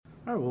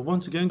All right, well,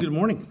 once again, good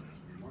morning.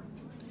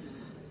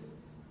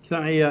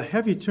 Can I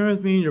have you turn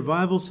with me in your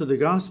Bibles to the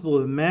Gospel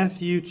of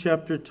Matthew,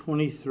 chapter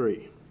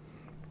 23.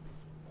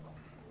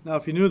 Now,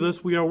 if you knew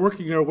this, we are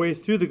working our way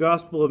through the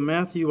Gospel of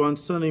Matthew on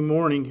Sunday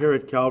morning here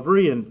at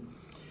Calvary. And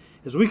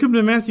as we come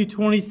to Matthew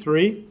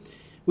 23,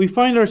 we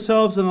find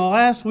ourselves in the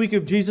last week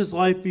of Jesus'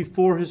 life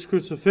before his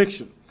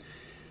crucifixion.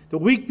 The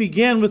week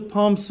began with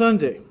Palm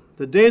Sunday,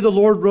 the day the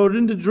Lord rode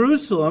into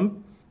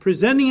Jerusalem,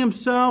 presenting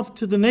himself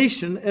to the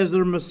nation as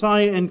their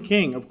Messiah and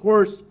King. Of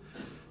course,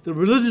 the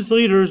religious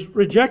leaders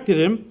rejected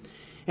him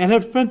and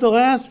have spent the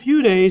last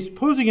few days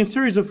posing a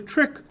series of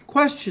trick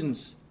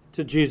questions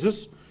to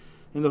Jesus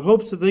in the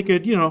hopes that they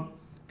could,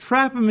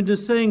 trap him into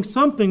saying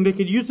something they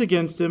could use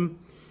against him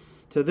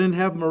to then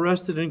have him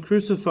arrested and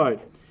crucified.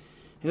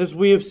 And as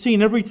we have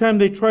seen, every time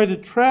they tried to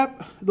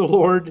trap the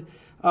Lord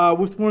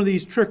with one of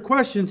these trick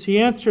questions, he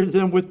answered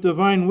them with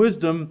divine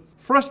wisdom,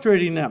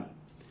 frustrating them.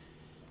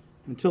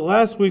 Until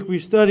last week, we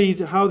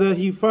studied how that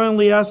he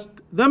finally asked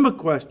them a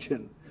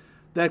question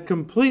that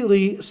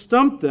completely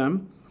stumped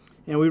them.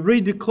 And we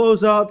read to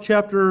close out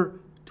chapter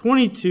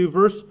 22,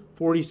 verse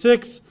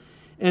 46.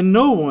 And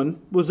no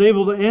one was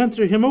able to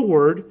answer him a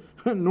word,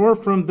 nor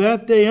from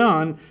that day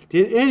on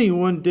did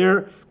anyone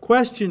dare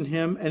question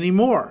him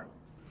anymore.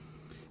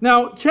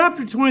 Now,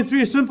 chapter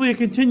 23 is simply a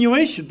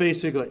continuation,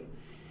 basically.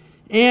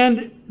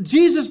 And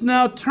Jesus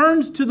now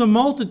turns to the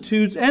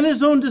multitudes and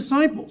his own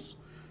disciples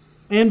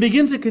and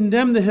begins to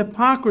condemn the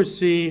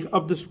hypocrisy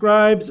of the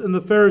scribes and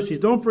the Pharisees.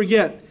 Don't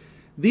forget,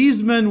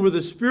 these men were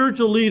the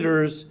spiritual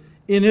leaders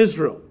in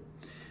Israel.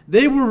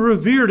 They were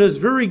revered as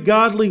very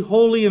godly,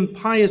 holy, and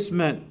pious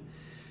men.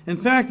 In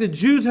fact, the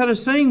Jews had a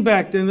saying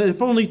back then that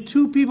if only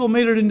two people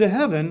made it into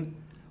heaven,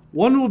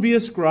 one would be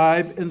a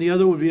scribe and the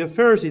other would be a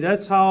Pharisee.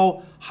 That's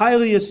how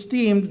highly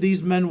esteemed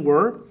these men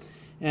were,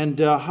 and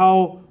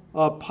how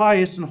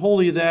pious and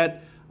holy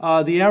that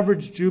the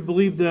average Jew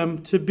believed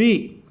them to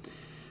be.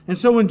 And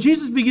so when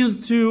Jesus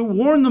begins to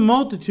warn the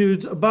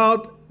multitudes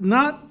about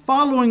not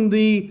following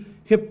the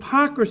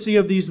hypocrisy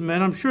of these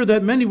men, I'm sure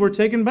that many were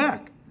taken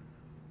back.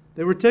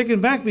 They were taken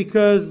back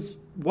because,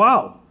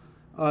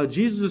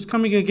 Jesus is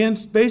coming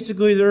against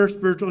basically their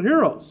spiritual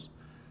heroes.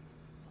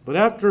 But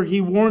after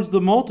he warns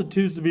the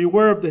multitudes to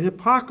beware of the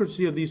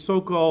hypocrisy of these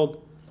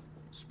so-called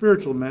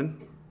spiritual men,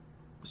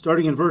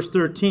 starting in verse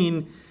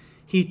 13,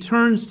 he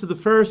turns to the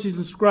Pharisees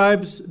and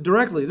scribes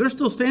directly. They're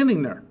still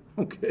standing there,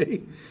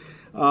 okay?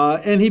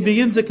 And he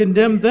begins to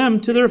condemn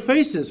them to their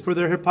faces for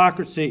their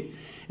hypocrisy.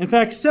 In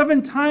fact,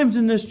 7 times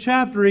in this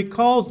chapter, he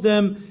calls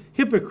them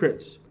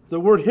hypocrites. The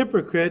word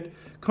hypocrite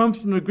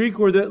comes from the Greek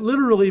word that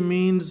literally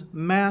means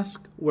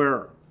mask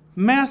wearer.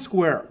 Mask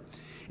wearer.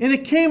 And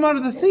it came out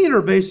of the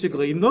theater,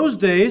 basically. In those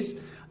days,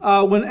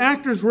 when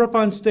actors were up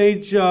on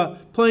stage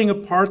playing a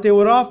part, they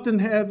would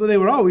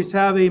always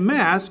have a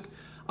mask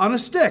on a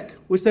stick,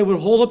 which they would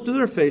hold up to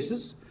their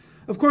faces.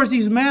 Of course,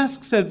 these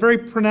masks had very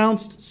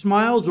pronounced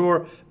smiles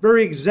or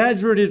very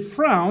exaggerated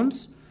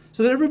frowns,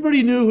 so that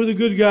everybody knew who the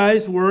good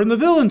guys were and the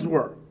villains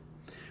were.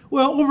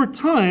 Well, over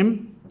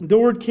time, the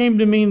word came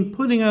to mean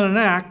putting on an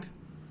act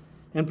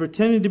and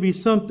pretending to be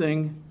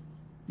something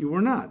you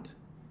were not.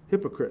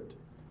 Hypocrite.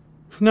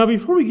 Now,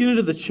 before we get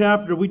into the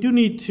chapter, we do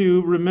need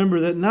to remember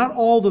that not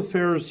all the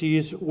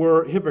Pharisees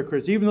were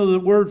hypocrites, even though the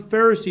word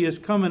Pharisee has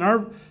come in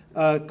our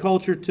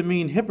culture to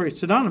mean hypocrite,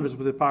 synonymous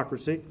with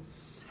hypocrisy.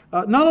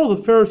 Not all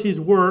the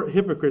Pharisees were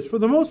hypocrites. For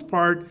the most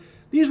part,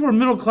 these were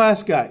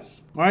middle-class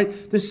guys,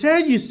 right? The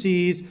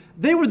Sadducees,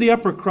 they were the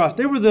upper crust.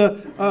 They were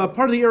the part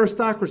of the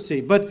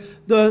aristocracy.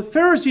 But the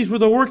Pharisees were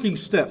the working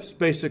stiffs,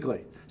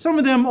 basically. Some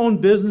of them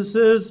owned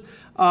businesses.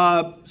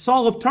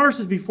 Saul of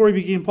Tarsus, before he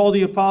became Paul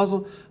the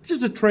Apostle,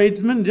 just a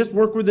tradesman, just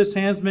worked with his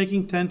hands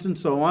making tents and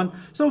so on.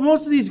 So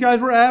most of these guys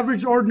were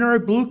average, ordinary,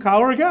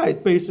 blue-collar guys,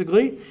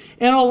 basically.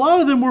 And a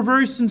lot of them were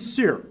very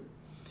sincere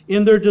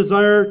in their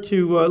desire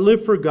to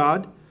live for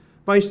God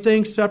by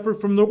staying separate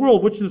from the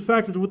world, which in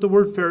fact is what the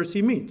word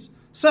Pharisee means.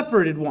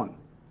 Separated one.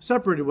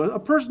 A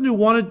person who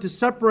wanted to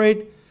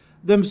separate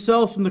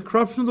themselves from the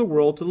corruption of the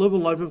world to live a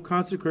life of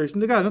consecration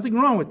to God. Nothing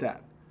wrong with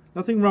that.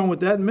 Nothing wrong with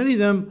that. And many of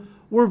them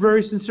were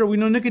very sincere. We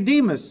know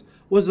Nicodemus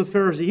was a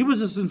Pharisee. He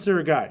was a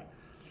sincere guy.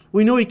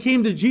 We know he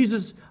came to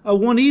Jesus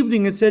one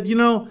evening and said,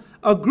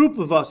 a group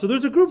of us, so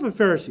there's a group of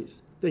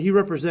Pharisees that he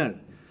represented.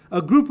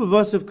 A group of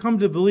us have come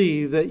to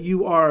believe that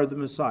you are the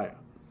Messiah.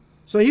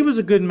 So he was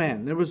a good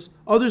man. There was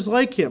others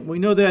like him. We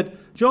know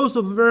that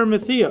Joseph of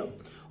Arimathea,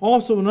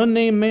 also an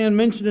unnamed man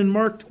mentioned in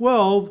Mark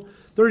 12,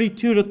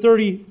 32 to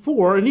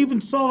 34, and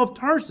even Saul of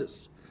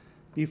Tarsus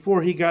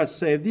before he got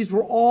saved. These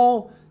were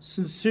all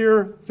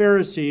sincere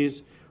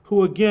Pharisees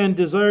who, again,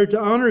 desired to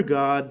honor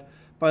God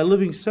by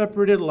living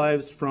separated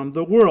lives from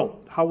the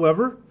world.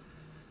 However,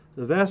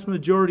 the vast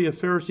majority of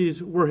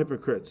Pharisees were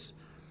hypocrites,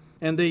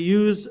 and they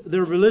used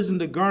their religion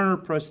to garner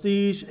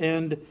prestige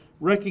and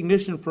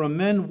recognition from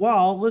men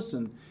while,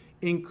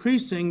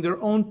 increasing their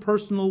own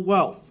personal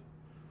wealth.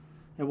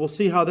 And we'll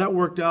see how that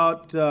worked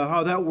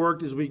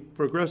as we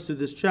progress through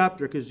this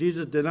chapter, because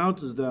Jesus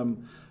denounces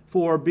them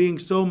for being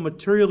so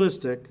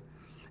materialistic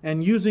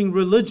and using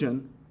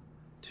religion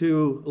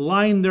to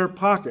line their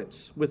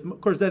pockets with,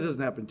 of course, that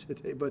doesn't happen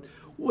today, but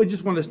we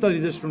just want to study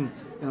this from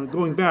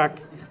going back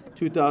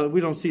 2,000. We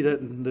don't see that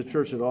in the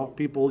church at all,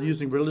 people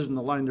using religion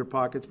to line their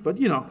pockets, but,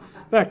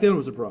 back then it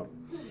was a problem.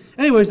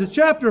 Anyways, the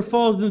chapter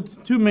falls into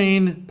two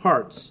main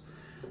parts.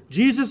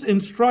 Jesus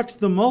instructs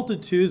the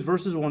multitudes,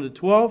 verses 1 to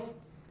 12,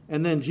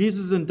 and then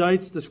Jesus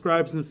indicts the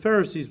scribes and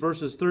Pharisees,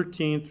 verses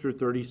 13 through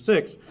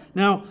 36.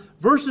 Now,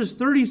 verses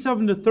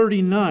 37 to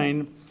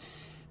 39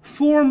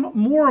 form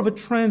more of a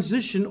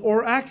transition,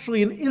 or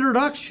actually an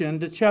introduction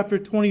to chapter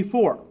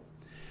 24.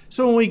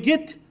 So when we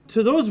get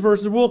to those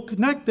verses, we'll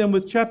connect them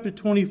with chapter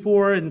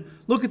 24 and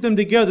look at them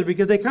together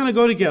because they kind of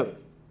go together.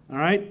 All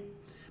right?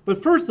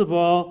 But first of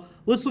all,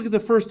 let's look at the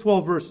first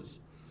 12 verses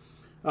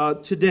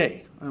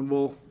today. And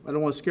I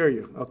don't want to scare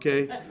you,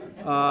 okay?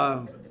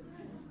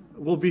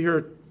 We'll be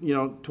here,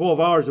 12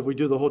 hours if we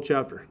do the whole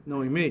chapter,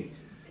 knowing me.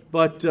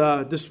 But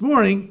this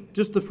morning,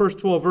 just the first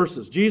 12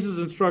 verses. Jesus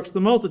instructs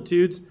the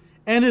multitudes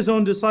and his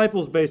own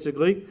disciples,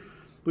 basically.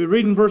 We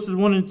read in verses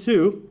 1 and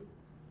 2,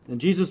 "And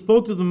Jesus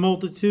spoke to the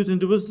multitudes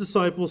and to his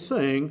disciples,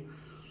 saying,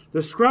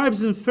 The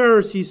scribes and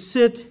Pharisees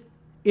sit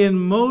in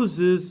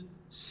Moses'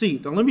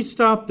 seat." Now let me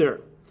stop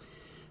there.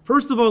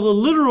 First of all, the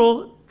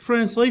literal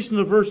translation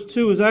of verse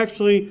 2 is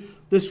actually,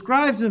 the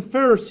scribes and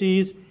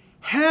Pharisees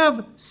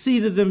have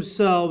seated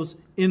themselves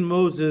in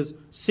Moses'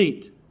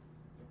 seat.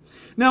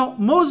 Now,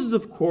 Moses,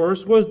 of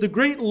course, was the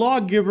great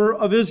lawgiver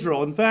of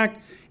Israel. In fact,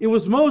 it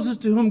was Moses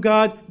to whom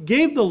God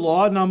gave the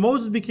law. Now,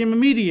 Moses became a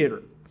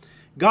mediator.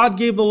 God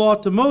gave the law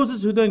to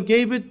Moses, who then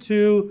gave it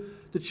to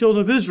the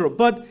children of Israel.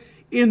 But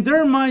in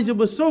their minds, it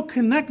was so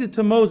connected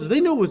to Moses. They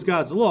knew it was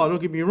God's law,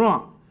 don't get me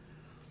wrong.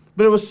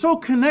 But it was so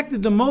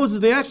connected to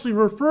Moses, they actually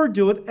referred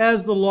to it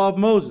as the law of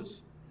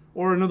Moses.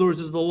 Or, in other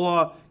words, as the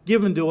law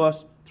given to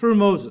us through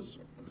Moses.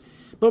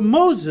 But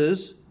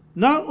Moses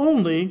not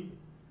only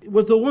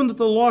was the one that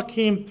the law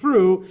came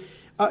through,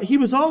 he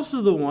was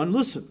also the one,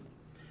 listen,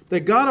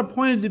 that God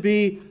appointed to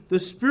be the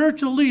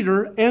spiritual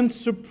leader and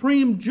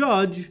supreme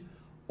judge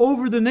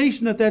over the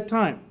nation at that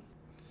time.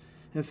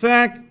 In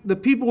fact, the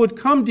people would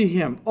come to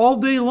him all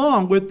day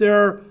long with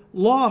their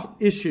law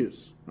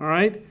issues, all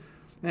right?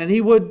 And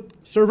he would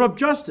serve up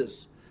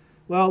justice.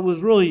 Well, it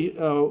was really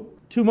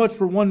too much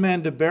for one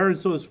man to bear, and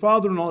so his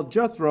father-in-law,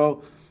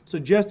 Jethro,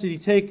 suggested he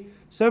take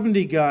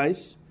 70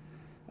 guys,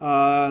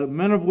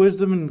 men of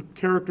wisdom and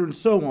character and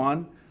so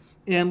on,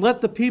 and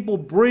let the people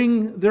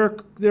bring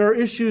their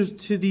issues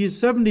to these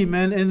 70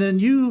 men, and then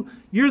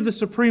you're the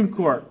Supreme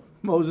Court,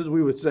 Moses,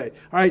 we would say.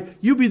 All right,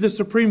 you be the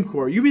Supreme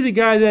Court. You be the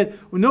guy that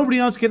when nobody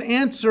else can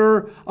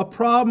answer a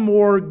problem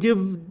or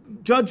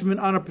give judgment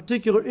on a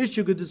particular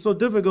issue because it's so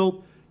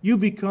difficult, you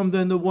become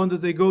then the one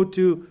that they go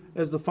to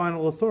as the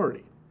final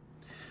authority.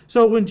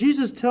 So when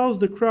Jesus tells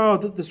the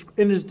crowd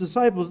and his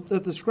disciples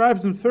that the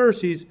scribes and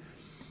Pharisees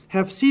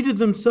have seated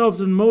themselves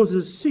in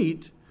Moses'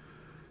 seat,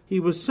 he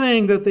was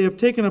saying that they have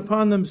taken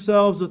upon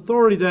themselves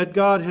authority that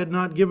God had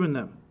not given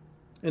them.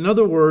 In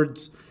other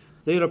words,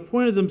 they had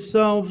appointed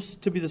themselves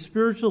to be the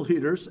spiritual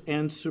leaders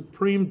and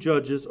supreme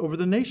judges over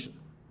the nation,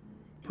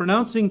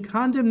 pronouncing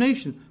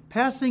condemnation,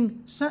 passing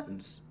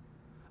sentence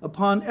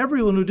upon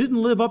everyone who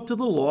didn't live up to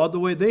the law the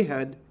way they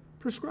had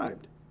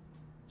prescribed.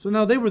 So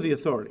now they were the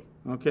authority.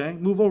 Okay,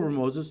 move over,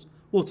 Moses.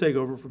 We'll take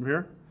over from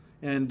here.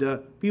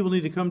 And people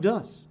need to come to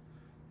us.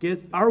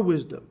 Get our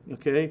wisdom,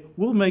 okay?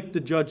 We'll make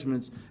the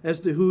judgments as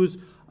to who's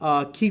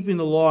keeping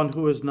the law and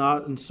who is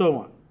not, and so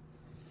on.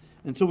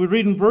 And so we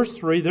read in verse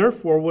 3,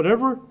 "Therefore,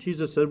 whatever,"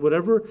 Jesus said,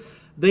 "whatever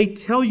they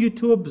tell you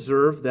to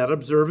observe, that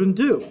observe and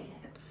do.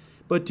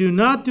 But do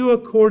not do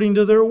according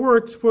to their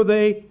works, for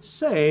they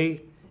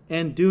say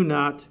and do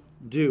not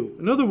do."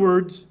 In other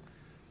words,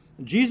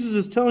 Jesus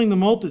is telling the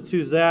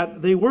multitudes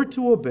that they were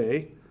to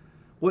obey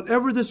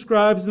whatever the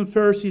scribes and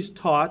Pharisees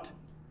taught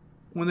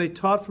when they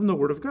taught from the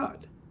Word of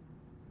God.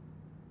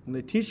 When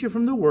they teach you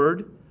from the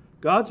Word,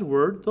 God's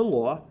Word, the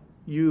law,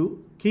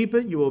 you keep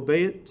it, you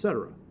obey it,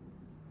 etc.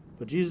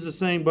 But Jesus is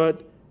saying,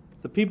 but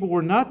the people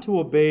were not to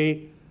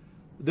obey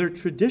their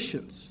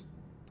traditions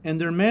and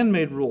their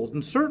man-made rules.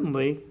 And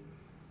certainly,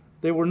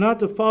 they were not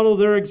to follow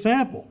their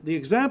example. The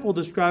example of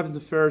the scribes and the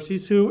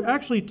Pharisees, who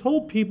actually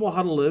told people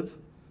how to live,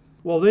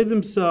 while they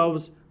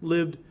themselves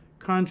lived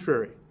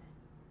contrary.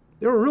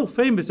 They were real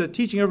famous at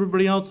teaching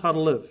everybody else how to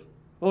live.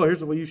 Oh,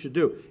 here's what you should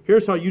do.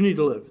 Here's how you need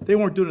to live. They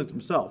weren't doing it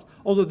themselves,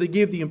 although they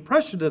gave the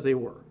impression that they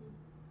were.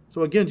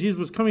 So again, Jesus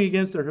was coming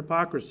against their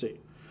hypocrisy.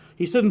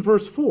 He said in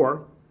verse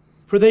 4,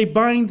 "For they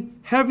bind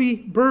heavy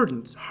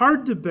burdens,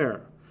 hard to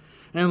bear,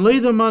 and lay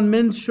them on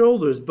men's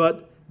shoulders,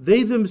 but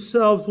they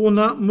themselves will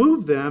not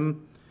move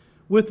them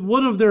with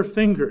one of their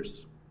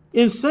fingers."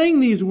 In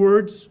saying these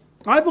words,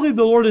 I believe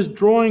the Lord is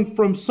drawing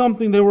from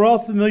something they were all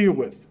familiar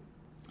with.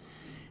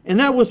 And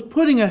that was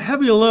putting a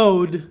heavy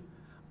load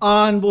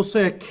on, we'll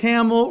say, a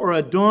camel or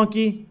a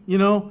donkey,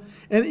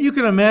 And you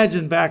can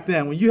imagine back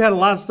then, when you had a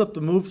lot of stuff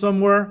to move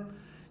somewhere,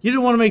 you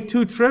didn't want to make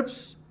 2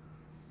 trips.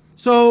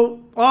 So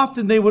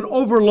often they would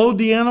overload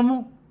the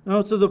animal,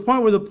 to the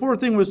point where the poor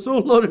thing was so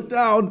loaded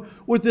down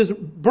with this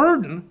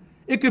burden,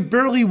 It could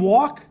barely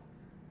walk.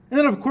 And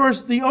then, of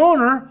course, the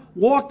owner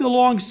walked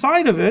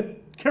alongside of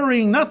it,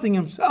 carrying nothing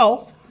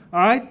himself, all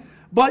right?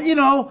 But,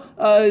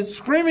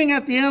 screaming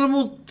at the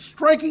animal,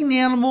 striking the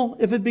animal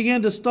if it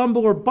began to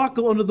stumble or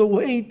buckle under the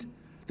weight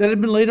that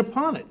had been laid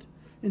upon it.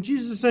 And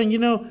Jesus is saying,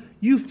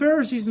 you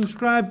Pharisees and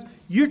scribes,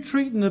 you're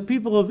treating the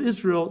people of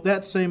Israel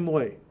that same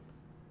way.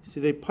 You see,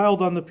 they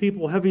piled on the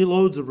people heavy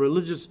loads of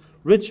religious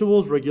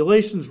rituals,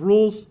 regulations,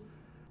 rules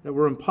that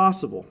were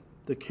impossible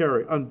to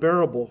carry,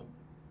 unbearable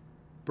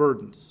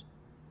burdens.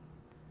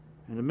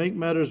 And to make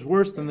matters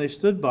worse, then they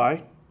stood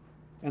by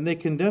and they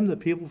condemned the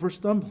people for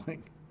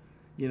stumbling,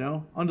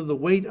 under the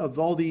weight of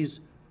all these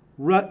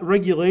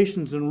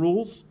regulations and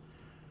rules.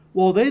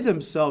 Well, they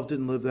themselves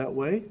didn't live that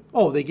way.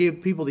 Oh, they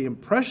gave people the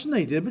impression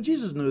they did, but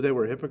Jesus knew they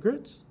were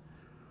hypocrites.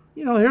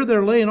 Here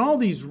they're laying all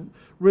these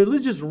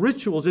religious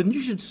rituals, and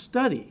you should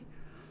study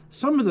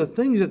some of the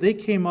things that they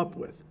came up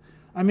with.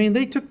 I mean,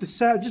 they took the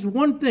Sabbath, just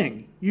one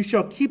thing, you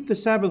shall keep the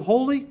Sabbath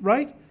holy,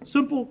 right?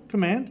 Simple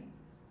command.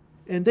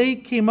 And they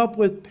came up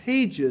with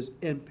pages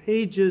and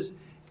pages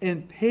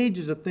and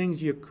pages of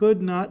things you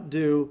could not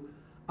do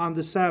on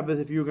the Sabbath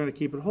if you were going to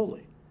keep it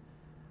holy.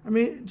 I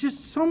mean,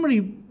 just so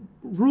many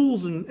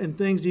rules and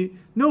things,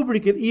 nobody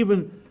could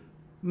even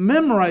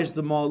memorize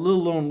them all, let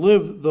alone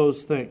live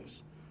those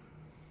things.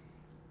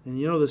 And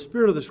the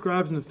spirit of the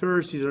scribes and the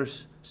Pharisees are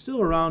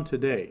still around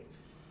today.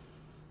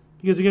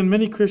 Because again,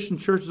 many Christian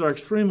churches are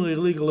extremely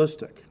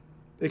legalistic.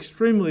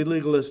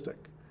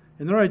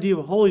 And their idea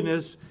of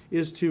holiness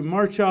is to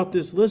march out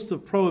this list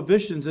of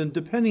prohibitions, and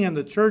depending on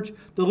the church,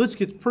 the list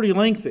gets pretty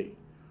lengthy,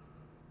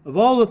 of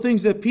all the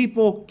things that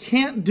people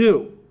can't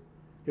do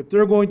if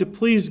they're going to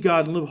please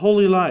God and live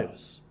holy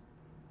lives,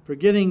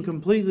 forgetting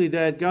completely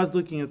that God's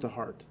looking at the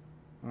heart.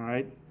 All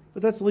right?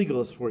 But that's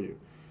legalists for you.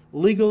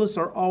 Legalists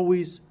are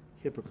always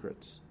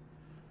hypocrites.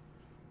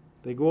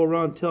 They go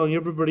around telling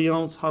everybody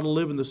else how to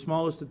live in the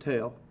smallest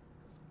detail,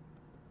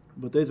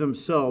 but they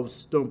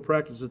themselves don't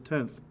practice a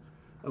tenth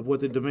of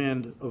what they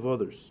demand of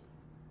others.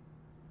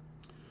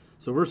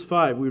 So verse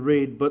 5, we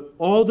read, "But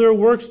all their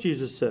works,"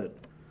 Jesus said,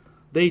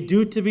 "they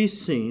do to be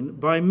seen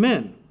by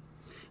men.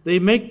 They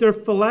make their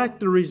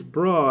phylacteries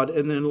broad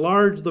and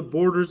enlarge the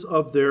borders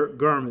of their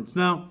garments."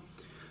 Now,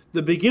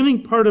 the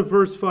beginning part of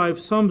verse 5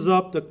 sums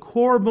up the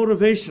core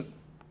motivation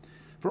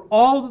for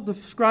all that the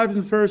scribes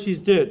and Pharisees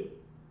did.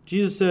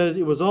 Jesus said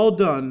it was all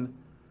done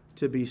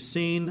to be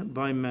seen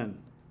by men.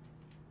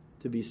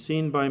 To be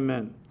seen by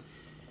men.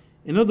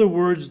 In other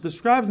words, the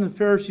scribes and the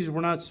Pharisees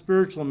were not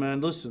spiritual men.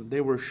 Listen,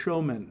 they were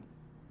showmen.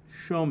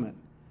 Showmen.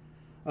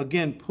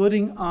 Again,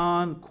 putting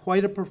on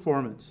quite a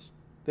performance.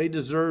 They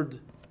deserved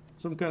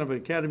some kind of an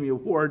Academy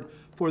Award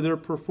for their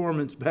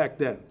performance back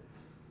then.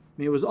 I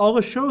mean, it was all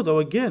a show, though.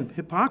 Again,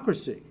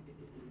 hypocrisy.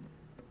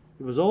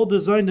 It was all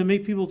designed to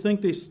make people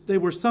think they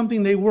were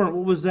something they weren't.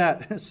 What was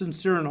that?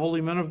 Sincere and holy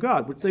men of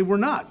God, which they were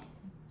not.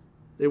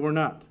 They were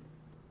not.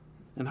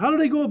 And how did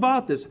they go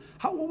about this?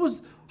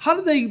 How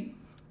did they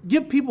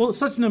give people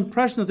such an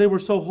impression that they were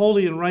so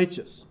holy and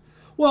righteous?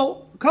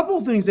 Well, a couple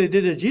of things they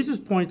did that Jesus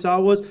points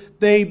out was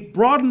they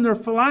broadened their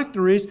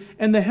phylacteries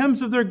and the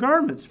hems of their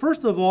garments.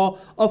 First of all,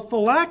 a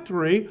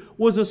phylactery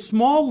was a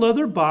small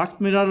leather box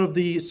made out of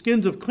the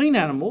skins of clean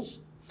animals.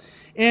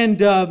 And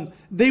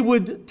they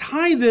would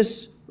tie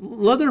this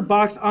leather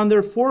box on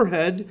their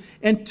forehead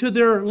and to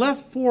their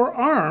left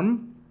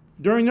forearm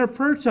during their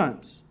prayer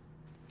times.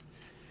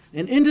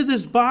 And into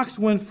this box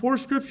went 4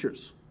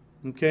 scriptures.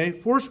 Okay,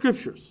 4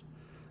 scriptures.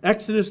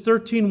 Exodus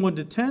 13,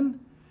 1-10.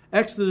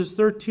 Exodus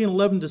 13,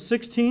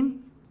 11-16,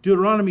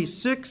 Deuteronomy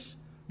 6,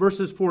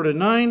 verses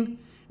 4-9,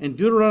 and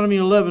Deuteronomy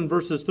 11,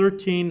 verses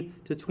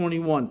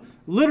 13-21.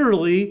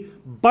 Literally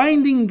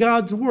binding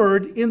God's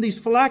word in these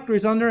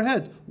phylacteries on their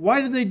heads.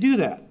 Why did they do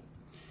that?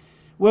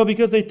 Well,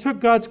 because they took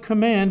God's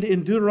command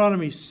in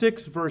Deuteronomy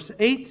 6, verse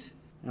 8,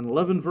 and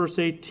 11, verse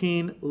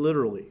 18,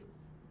 literally,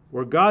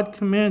 where God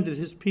commanded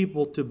his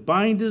people to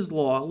bind his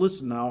law,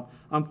 listen now,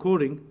 I'm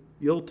quoting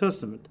the Old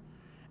Testament,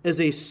 as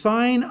a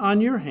sign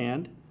on your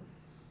hand,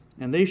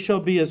 and they shall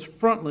be as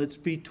frontlets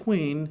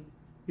between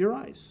your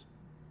eyes.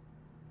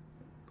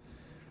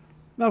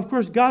 Now, of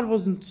course, God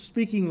wasn't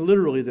speaking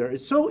literally there.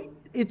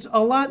 It's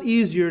a lot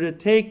easier to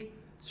take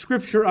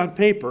Scripture on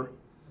paper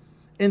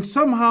and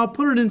somehow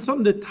put it in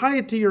something to tie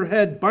it to your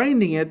head,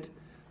 binding it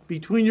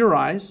between your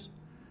eyes,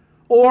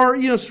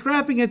 or,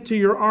 strapping it to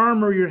your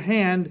arm or your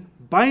hand,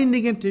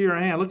 binding it to your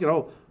hand. Look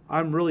at,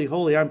 I'm really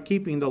holy. I'm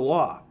keeping the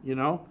law,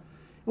 And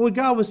what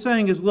God was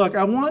saying is, look,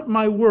 I want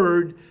my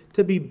word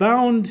to be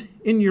bound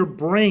in your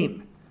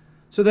brain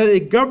so that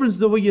it governs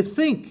the way you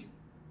think,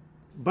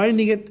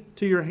 binding it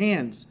to your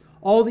hands.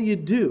 All that you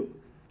do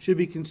should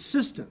be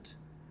consistent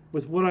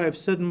with what I have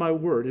said in my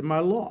word, in my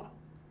law.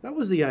 That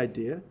was the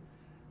idea.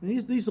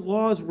 And these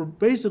laws were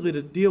basically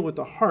to deal with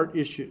the heart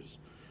issues.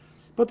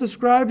 But the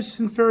scribes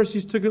and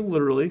Pharisees took it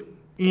literally,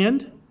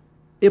 and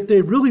if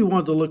they really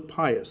wanted to look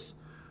pious,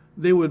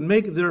 they would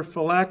make their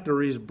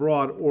phylacteries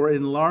broad or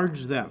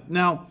enlarge them.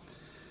 Now,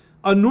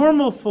 A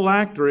normal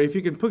phylactery, if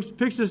you can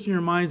picture this in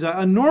your mind's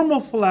eye, a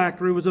normal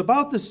phylactery was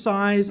about the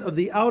size of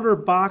the outer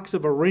box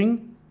of a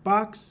ring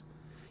box.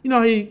 You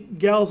know how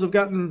gals have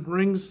gotten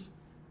rings,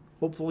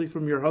 hopefully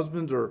from your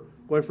husbands or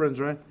boyfriends,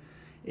 right?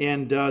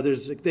 And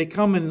they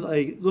come in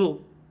a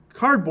little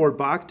cardboard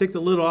box. Take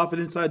the lid off,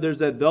 and inside there's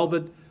that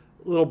velvet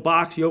little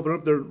box. You open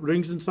up the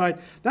rings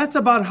inside. That's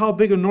about how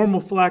big a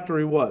normal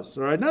phylactery was,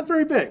 all right? Not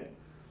very big.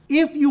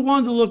 If you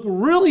wanted to look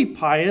really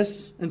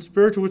pious and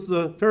spiritual, which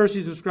the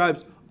Pharisees and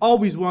scribes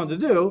always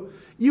wanted to do,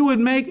 you would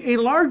make a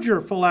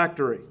larger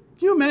phylactery.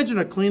 Can you imagine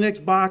a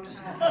Kleenex box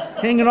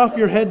hanging off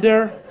your head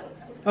there?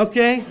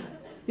 Okay?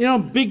 You know,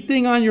 big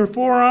thing on your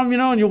forearm,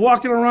 and you're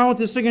walking around with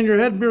this thing on your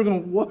head, and you're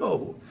going,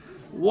 whoa,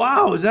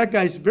 wow, is that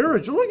guy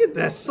spiritual? Look at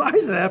the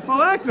size of that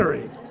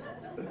phylactery.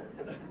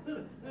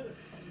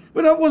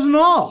 But that wasn't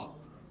all.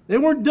 They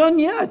weren't done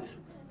yet.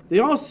 They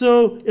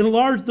also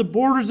enlarged the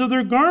borders of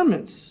their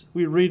garments,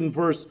 we read in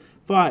verse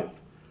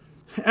 5.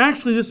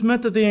 Actually, this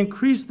meant that they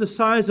increased the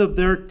size of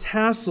their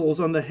tassels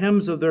on the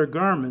hems of their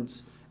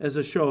garments as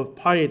a show of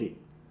piety.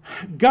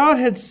 God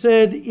had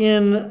said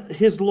in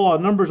his law,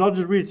 Numbers, I'll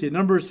just read it to you,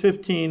 Numbers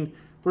 15,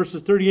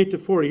 verses 38 to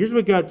 40. Here's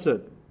what God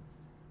said.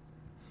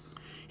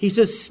 He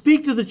says,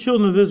 "Speak to the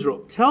children of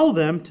Israel. Tell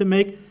them to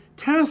make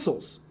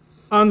tassels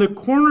on the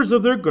corners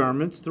of their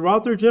garments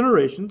throughout their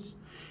generations,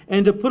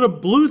 and to put a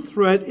blue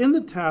thread in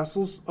the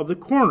tassels of the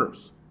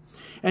corners.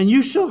 And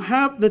you shall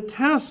have the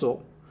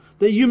tassel,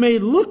 that you may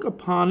look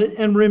upon it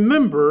and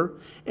remember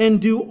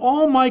and do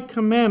all my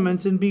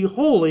commandments and be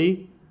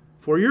holy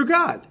for your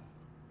God."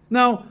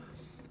 Now,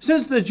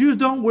 since the Jews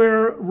don't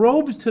wear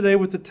robes today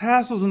with the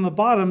tassels on the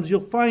bottoms, you'll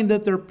find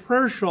that their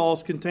prayer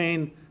shawls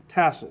contain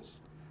tassels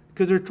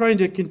because they're trying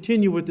to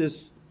continue with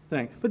this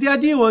thing. But the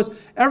idea was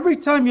every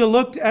time you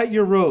looked at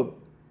your robe,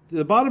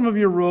 the bottom of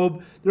your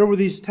robe, there were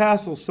these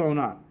tassels sewn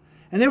on.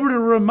 And they were to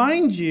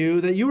remind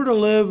you that you were to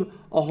live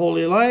a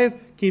holy life,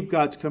 keep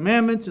God's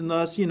commandments, and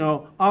thus,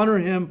 honor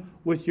him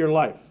with your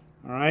life.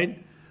 All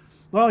right?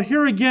 Well,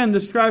 here again, the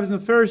scribes and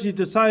the Pharisees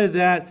decided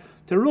that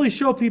to really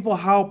show people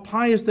how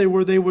pious they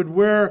were, they would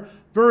wear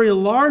very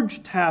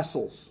large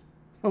tassels,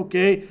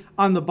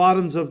 on the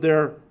bottoms of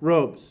their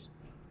robes.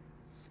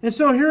 And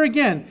so here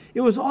again,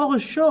 it was all a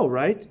show,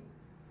 right?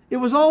 It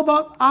was all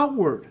about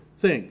outward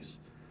things.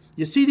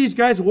 You see these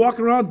guys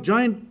walking around,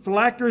 giant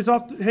phylacteries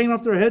hanging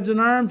off their heads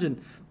and arms,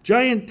 and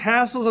giant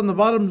tassels on the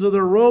bottoms of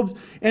their robes.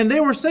 And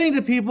they were saying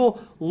to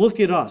people, look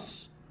at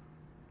us.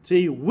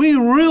 See, we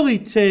really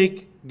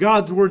take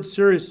God's word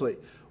seriously.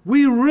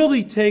 We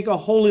really take a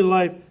holy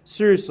life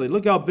seriously.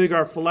 Look how big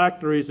our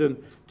phylacteries and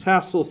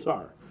tassels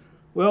are.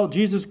 Well,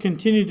 Jesus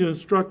continued to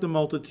instruct the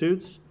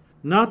multitudes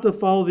not to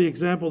follow the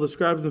example of the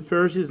scribes and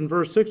Pharisees in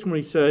verse 6 when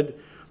he said,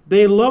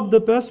 "They loved the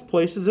best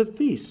places at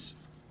feasts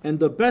and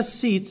the best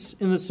seats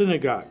in the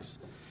synagogues,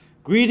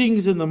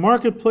 greetings in the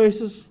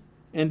marketplaces,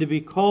 and to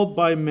be called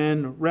by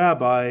men,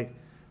 Rabbi,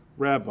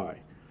 Rabbi."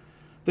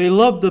 They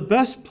loved the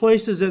best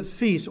places at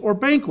feasts or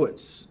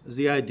banquets, is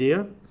the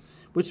idea,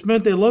 which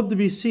meant they loved to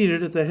be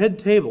seated at the head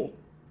table,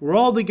 where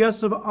all the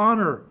guests of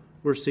honor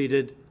were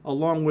seated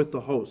along with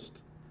the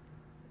host.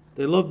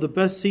 They loved the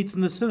best seats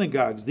in the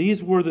synagogues.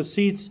 These were the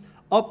seats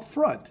up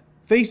front,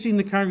 facing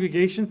the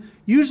congregation,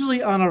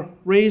 usually on a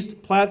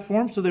raised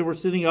platform, so they were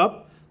sitting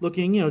up,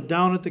 looking,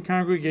 down at the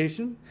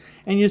congregation.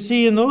 And you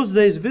see, in those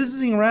days,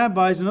 visiting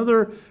rabbis and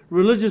other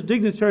religious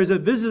dignitaries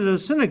that visited a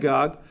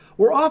synagogue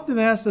were often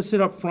asked to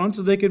sit up front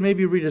so they could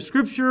maybe read a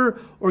scripture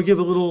or give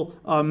a little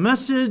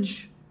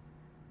message.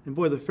 And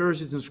boy, the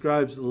Pharisees and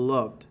scribes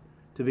loved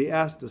to be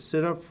asked to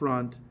sit up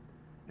front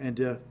and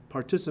to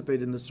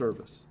participate in the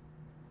service.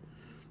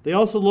 They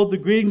also loved the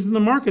greetings in the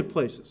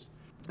marketplaces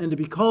and to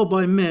be called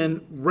by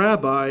men,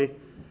 Rabbi,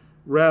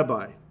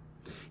 Rabbi.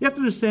 You have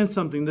to understand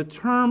something. The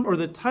term or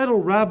the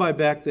title rabbi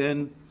back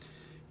then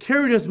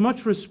carried as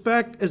much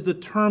respect as the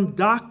term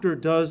doctor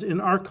does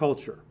in our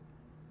culture.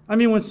 I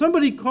mean, when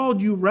somebody called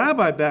you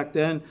rabbi back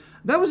then,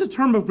 that was a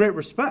term of great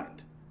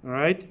respect, all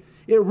right?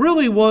 It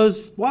really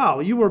was, wow,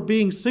 you were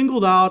being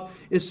singled out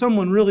as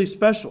someone really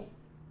special.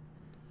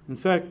 In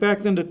fact,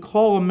 back then to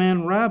call a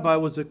man rabbi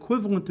was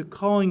equivalent to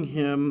calling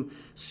him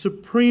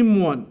supreme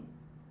one,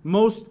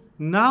 most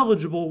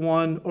knowledgeable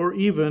one, or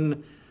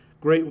even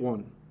great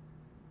one.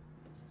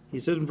 He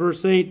said in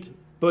verse 8,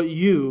 "But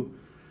you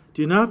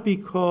do not be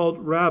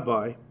called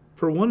rabbi,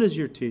 for one is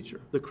your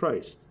teacher, the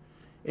Christ,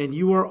 and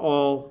you are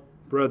all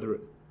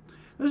brethren."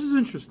 This is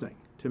interesting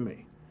to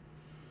me,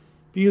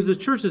 because the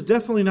church is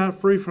definitely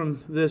not free from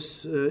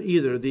this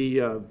either,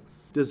 the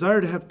desire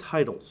to have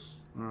titles,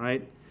 all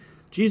right?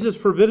 Jesus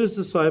forbid his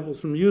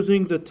disciples from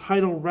using the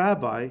title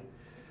rabbi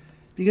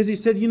because he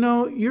said,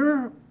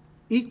 you're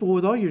equal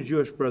with all your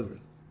Jewish brethren.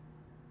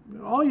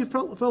 All your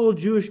fellow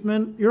Jewish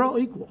men, you're all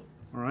equal,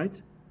 all right?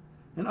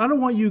 And I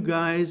don't want you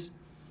guys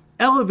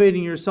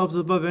elevating yourselves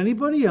above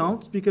anybody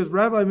else, because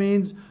rabbi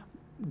means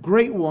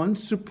great one,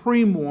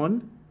 supreme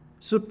one,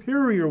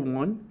 superior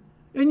one,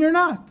 and you're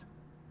not.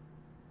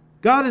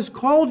 God has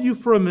called you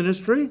for a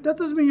ministry. That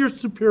doesn't mean you're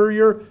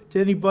superior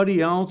to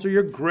anybody else or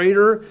you're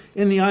greater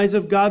in the eyes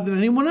of God than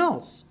anyone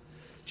else.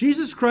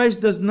 Jesus Christ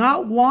does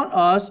not want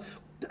us.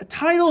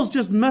 Titles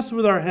just mess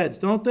with our heads,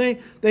 don't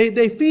they?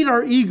 They feed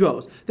our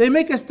egos. They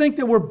make us think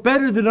that we're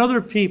better than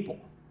other people,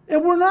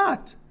 and we're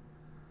not.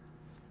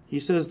 He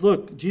says,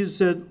 look, Jesus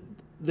said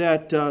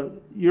that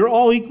you're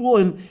all equal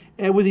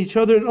and with each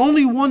other, and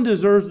only one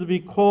deserves to be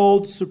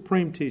called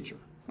supreme teacher.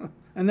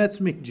 And that's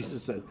me,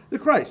 Jesus said, the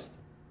Christ.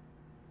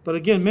 But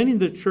again, many in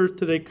the church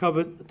today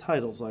covet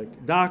titles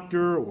like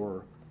doctor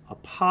or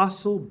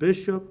apostle,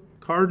 bishop,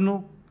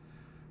 cardinal.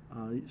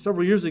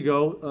 Several years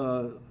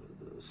ago,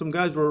 some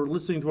guys were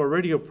listening to our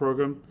radio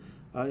program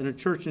in a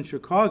church in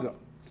Chicago.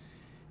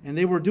 And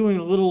they were doing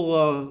a little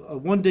a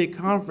one-day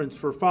conference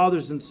for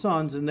fathers and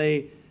sons, and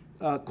they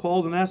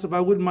called and asked if I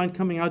wouldn't mind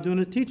coming out doing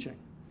a teaching.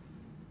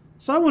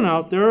 So I went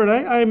out there, and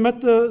I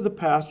met the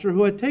pastor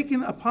who had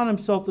taken upon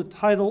himself the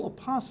title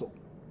apostle.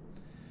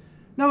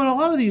 Now, in a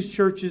lot of these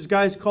churches,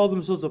 guys call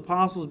themselves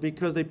apostles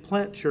because they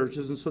plant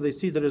churches, and so they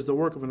see that as the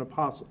work of an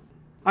apostle.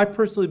 I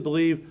personally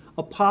believe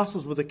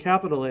apostles with a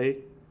capital A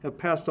have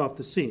passed off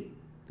the scene.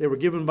 They were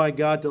given by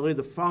God to lay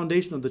the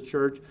foundation of the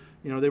church.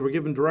 They were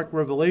given direct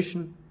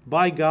revelation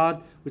by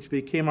God, which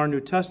became our New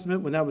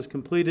Testament. When that was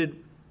completed,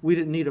 we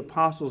didn't need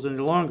apostles any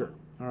longer.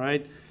 All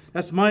right?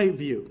 That's my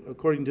view,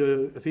 according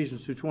to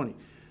Ephesians 2:20.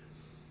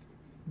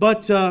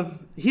 But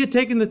he had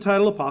taken the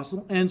title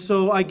apostle, and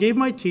so I gave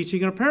my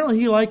teaching, and apparently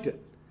he liked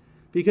it,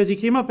 because he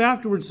came up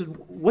afterwards and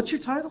said, "What's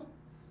your title?"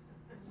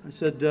 I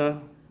said,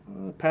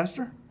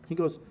 "Pastor." He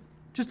goes,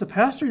 "Just a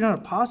pastor? You're not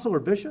an apostle or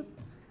bishop?"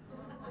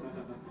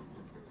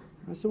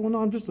 I said, "Well,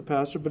 no, I'm just a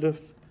pastor, but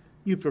if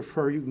you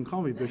prefer, you can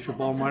call me Bishop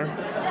Ballmeyer."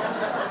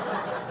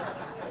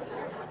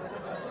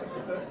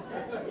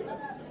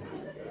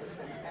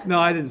 No,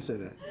 I didn't say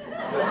that.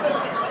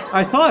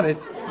 I thought it.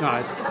 No,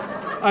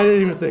 I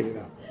didn't even think it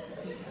out.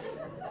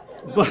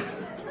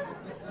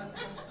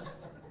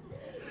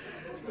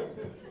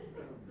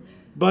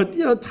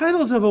 But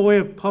titles have a way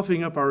of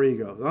puffing up our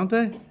ego, don't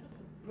they?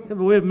 They have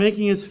a way of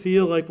making us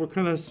feel like we're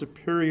kind of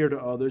superior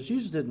to others.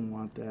 Jesus didn't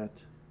want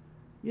that.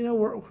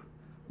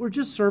 We're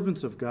just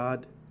servants of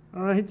God,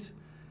 all right?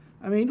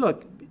 I mean,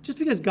 look, just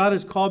because God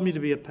has called me to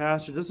be a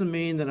pastor doesn't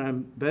mean that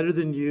I'm better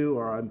than you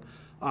or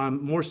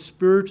I'm more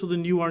spiritual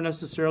than you are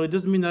necessarily. It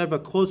doesn't mean that I have a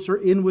closer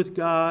in with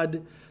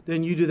God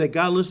than you do, that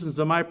God listens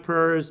to my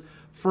prayers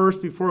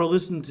first before I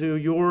listen to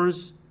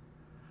yours.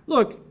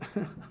 Look,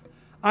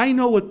 I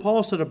know what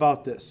Paul said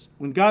about this.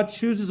 When God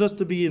chooses us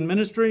to be in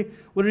ministry,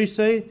 what did he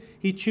say?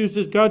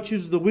 God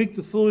chooses the weak,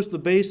 the foolish, the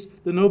base,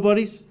 the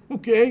nobodies.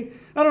 Okay?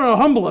 I don't know,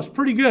 humble us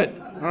pretty good.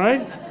 All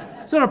right?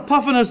 Instead of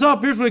puffing us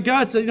up, here's what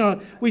God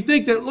said. We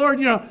think that, Lord,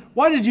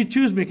 why did you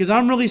choose me? Because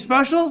I'm really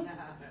special?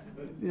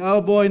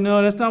 Oh boy,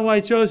 no, that's not why I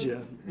chose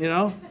you.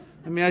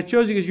 I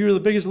chose you because you were the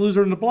biggest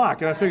loser in the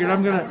block. And I figured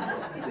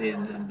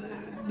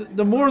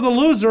the more the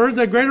loser,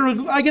 the greater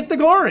I get the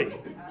glory.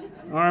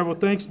 All right, well,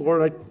 thanks,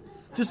 Lord.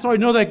 Just so I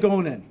know that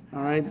going in,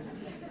 all right?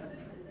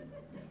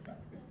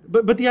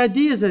 But the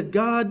idea is that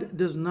God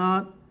does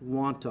not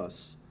want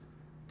us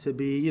to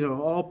be,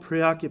 all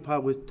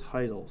preoccupied with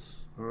titles,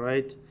 all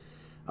right?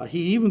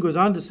 He even goes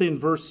on to say in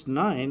verse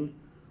 9,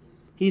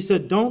 he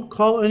said, "Don't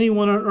call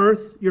anyone on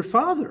earth your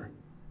father,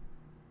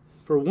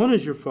 for one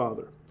is your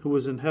Father who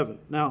is in heaven."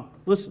 Now,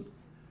 listen,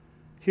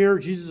 here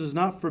Jesus is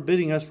not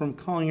forbidding us from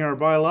calling our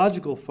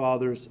biological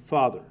fathers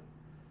Father.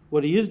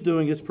 What he is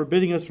doing is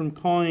forbidding us from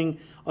calling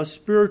a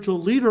spiritual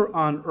leader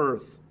on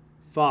earth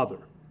Father.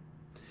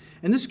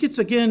 And this gets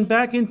again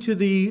back into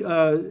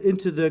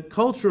the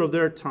culture of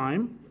their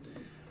time.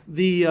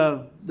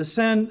 The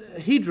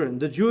Sanhedrin,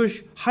 the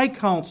Jewish high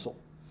council,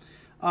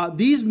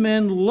 these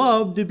men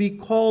loved to be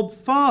called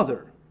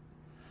Father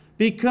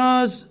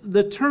because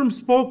the term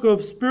spoke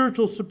of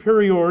spiritual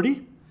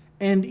superiority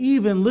and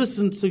even,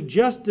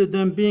 suggested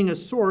them being a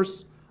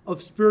source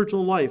of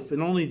spiritual life.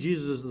 And only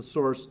Jesus is the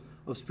source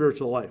of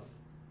spiritual life.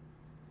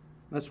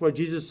 That's why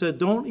Jesus said,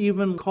 don't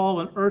even call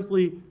an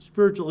earthly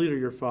spiritual leader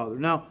your father.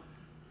 Now,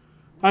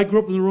 I grew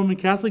up in the Roman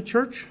Catholic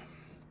Church,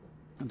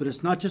 but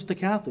it's not just the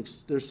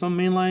Catholics. There's some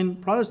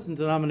mainline Protestant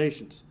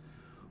denominations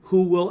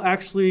who will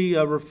actually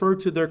refer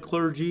to their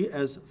clergy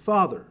as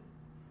Father.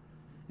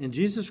 And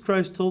Jesus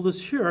Christ told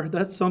us here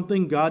that's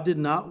something God did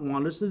not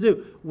want us to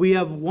do. We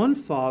have one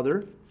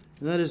Father,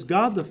 and that is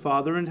God the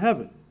Father in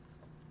heaven.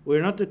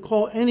 We're not to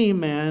call any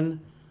man,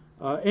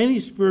 any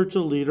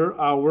spiritual leader,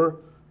 our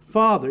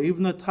Father.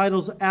 Even the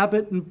titles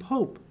abbot and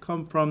pope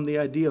come from the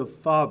idea of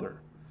Father.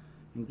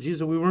 And Jesus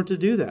said we weren't to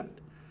do that.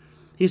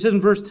 He said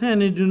in verse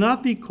 10, "And do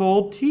not be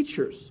called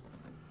teachers,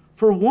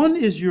 for one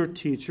is your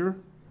teacher,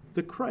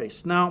 the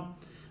Christ." Now,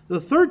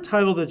 the third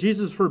title that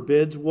Jesus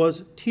forbids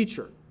was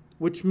teacher,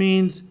 which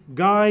means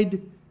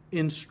guide,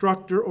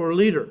 instructor, or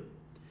leader.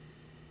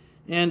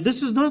 And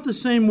this is not the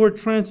same word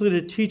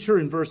translated teacher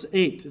in verse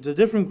 8. It's a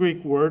different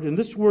Greek word, and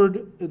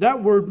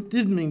that word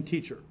did mean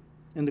teacher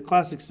in the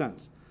classic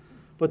sense.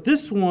 But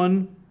this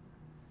one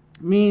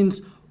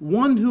means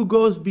one who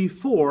goes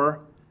before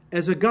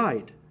as a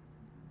guide.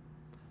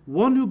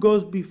 one who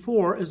goes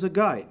before as a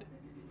guide.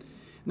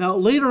 Now,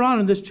 later on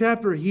in this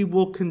chapter, he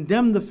will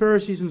condemn the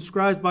Pharisees and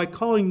scribes by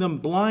calling them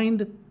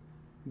blind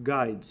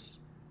guides.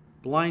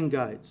 Blind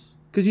guides.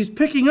 Because he's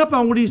picking up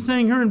on what he's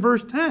saying here in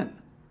verse 10.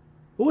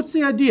 Well, what's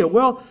the idea?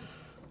 Well,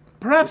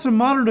 perhaps a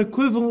modern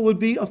equivalent would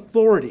be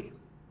authority.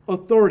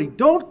 Authority.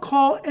 Don't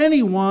call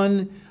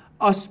anyone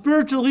a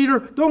spiritual leader.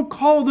 Don't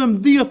call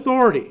them the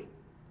authority.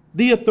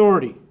 The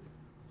authority.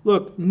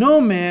 Look, no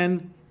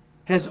man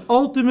has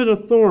ultimate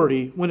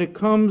authority when it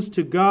comes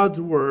to God's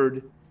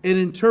word and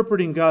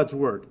interpreting God's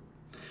word.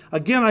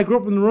 Again, I grew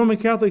up in the Roman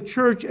Catholic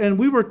Church, and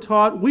we were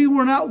taught we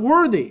were not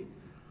worthy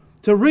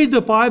to read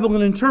the Bible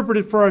and interpret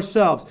it for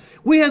ourselves.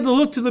 We had to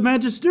look to the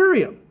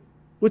magisterium,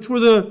 which were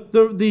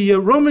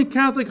the Roman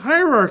Catholic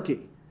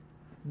hierarchy.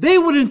 They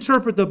would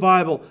interpret the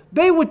Bible.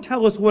 They would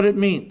tell us what it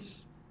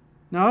means.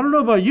 Now, I don't know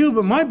about you,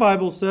 but my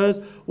Bible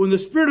says when the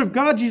Spirit of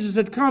God, Jesus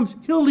said, comes,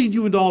 He'll lead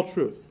you into all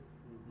truth.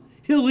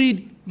 He'll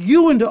lead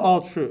you into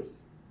all truth.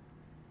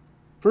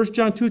 1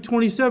 John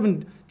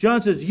 2:27, John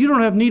says, you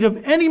don't have need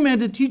of any man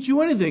to teach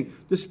you anything.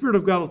 The Spirit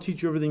of God will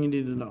teach you everything you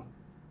need to know.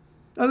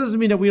 That doesn't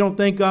mean that we don't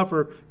thank God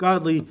for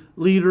godly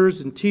leaders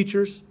and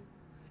teachers.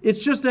 It's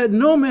just that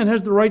no man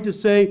has the right to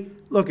say,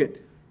 look,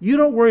 you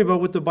don't worry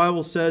about what the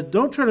Bible says.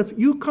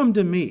 You come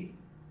to me.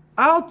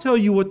 I'll tell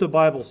you what the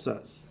Bible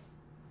says.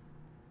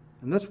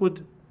 And that's what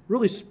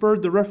really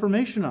spurred the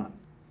Reformation on,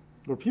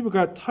 where people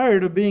got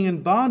tired of being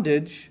in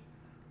bondage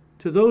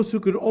to those who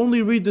could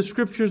only read the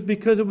Scriptures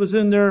because it was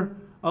in their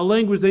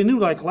language they knew,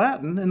 like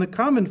Latin, and the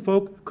common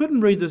folk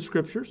couldn't read the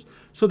Scriptures.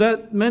 So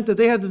that meant that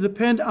they had to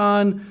depend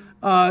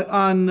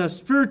on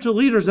spiritual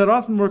leaders that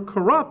often were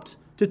corrupt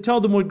to tell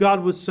them what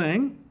God was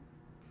saying.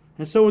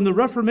 And so when the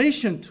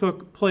Reformation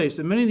took place,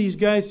 and many of these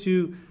guys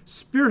who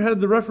spearheaded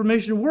the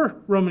Reformation were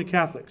Roman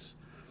Catholics,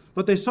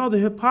 but they saw the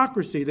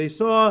hypocrisy. They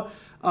saw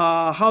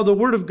how the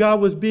Word of God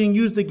was being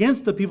used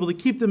against the people to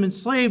keep them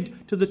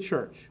enslaved to the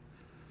church.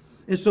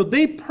 And so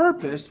they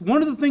purposed,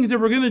 one of the things they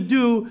were going to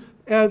do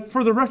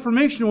for the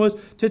Reformation was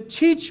to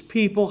teach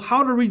people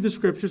how to read the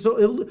Scriptures.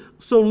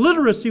 So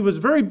literacy was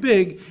very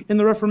big in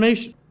the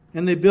Reformation.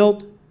 And they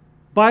built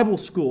Bible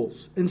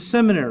schools and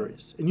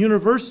seminaries and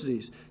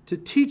universities to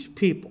teach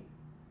people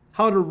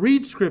how to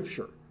read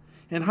Scripture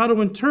and how to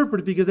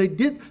interpret it, because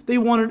they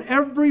wanted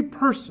every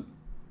person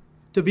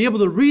to be able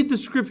to read the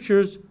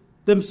Scriptures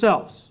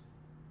themselves.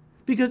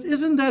 Because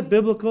isn't that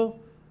biblical?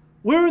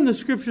 Where in the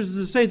Scriptures does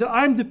it say that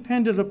I'm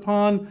dependent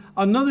upon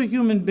another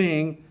human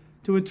being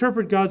to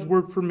interpret God's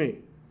word for me?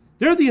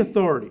 They're the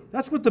authority.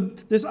 That's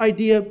what this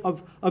idea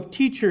of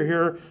teacher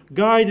here,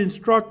 guide,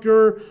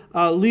 instructor,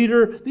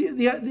 leader,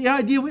 the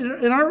idea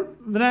in our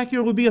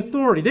vernacular would be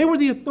authority. They were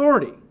the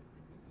authority.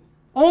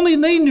 Only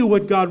they knew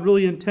what God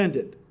really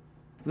intended.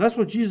 And that's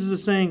what Jesus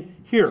is saying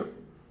here.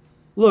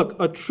 Look,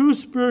 a true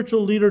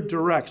spiritual leader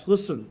directs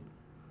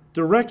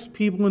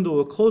people into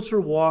a closer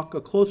walk,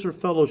 a closer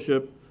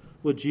fellowship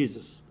with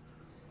Jesus.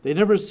 They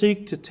never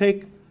seek to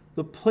take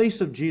the place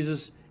of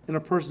Jesus in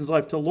a person's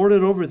life, to lord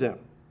it over them,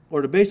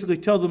 or to basically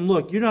tell them,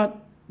 look, you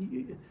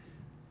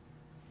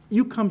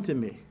come to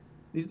me.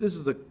 This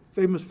is the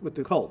famous with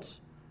the cults.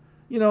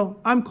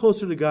 I'm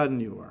closer to God than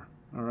you are.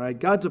 All right?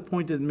 God's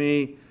appointed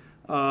me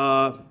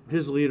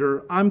his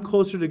leader. I'm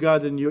closer to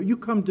God than you. You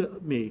come to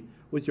me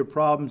with your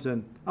problems,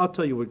 and I'll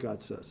tell you what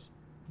God says.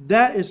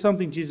 That is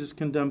something Jesus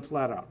condemned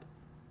flat out.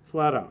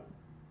 Flat out.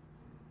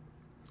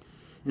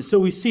 And so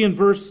we see in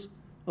verse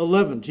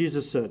 11,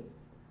 Jesus said,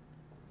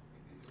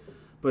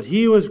 but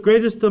he who is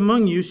greatest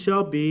among you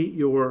shall be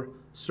your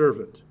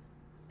servant.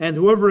 And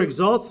whoever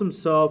exalts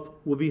himself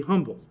will be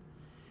humbled.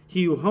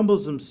 He who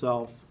humbles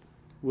himself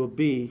will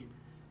be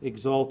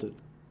exalted.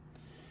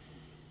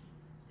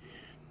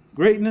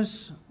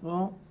 Greatness,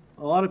 well,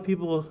 a lot of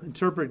people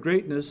interpret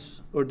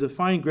greatness or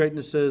define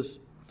greatness as,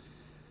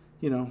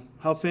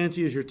 how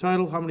fancy is your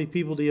title? How many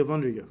people do you have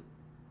under you?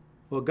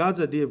 Well, God's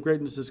idea of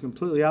greatness is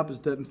completely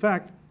opposite that. In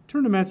fact,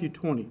 turn to Matthew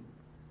 20.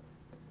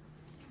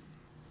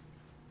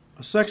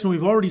 A section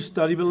we've already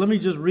studied, but let me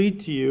just read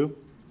to you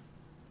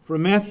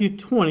from Matthew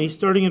 20,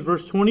 starting in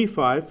verse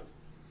 25,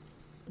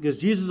 because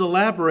Jesus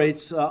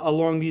elaborates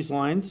along these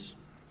lines.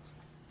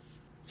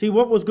 See,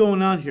 what was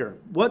going on here?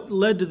 What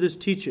led to this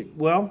teaching?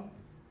 Well,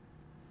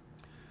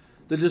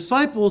 the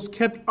disciples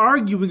kept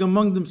arguing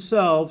among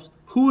themselves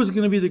who was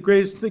going to be the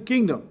greatest in the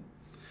kingdom.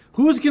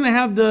 Who was going to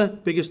have the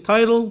biggest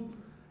title,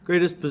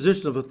 greatest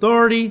position of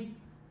authority?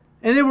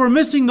 And they were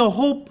missing the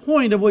whole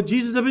point of what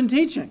Jesus had been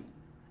teaching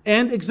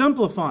and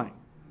exemplifying.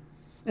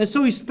 And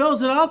so he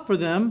spells it out for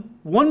them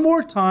one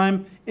more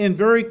time in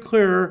very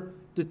clear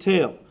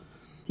detail.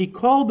 He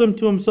called them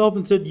to himself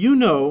and said,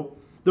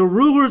 the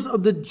rulers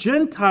of the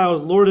Gentiles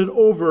lord it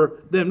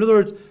over them. In other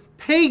words,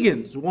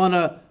 pagans want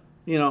to,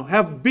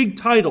 have big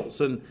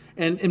titles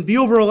and be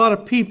over a lot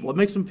of people. It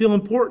makes them feel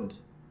important.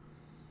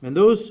 And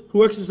those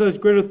who exercise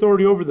great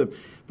authority over them.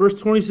 Verse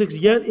 26,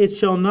 yet it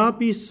shall not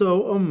be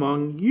so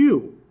among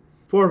you.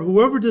 For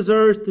whoever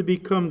desires to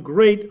become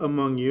great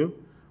among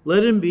you,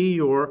 let him be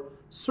your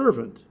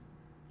servant.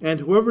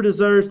 And whoever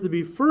desires to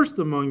be first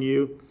among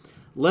you,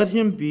 let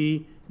him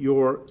be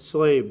your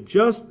slave,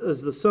 just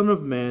as the Son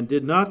of Man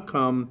did not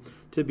come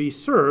to be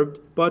served,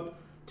 but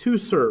to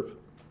serve,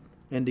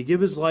 and to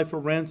give his life a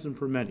ransom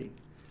for many.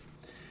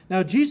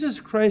 Now, Jesus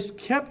Christ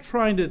kept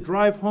trying to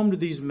drive home to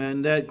these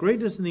men that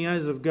greatness in the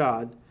eyes of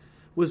God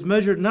was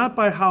measured not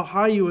by how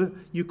high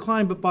you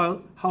climb, but by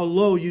how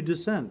low you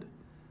descend.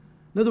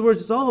 In other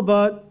words, it's all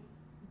about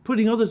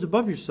putting others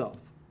above yourself.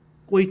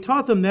 Well, he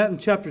taught them that in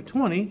chapter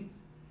 20.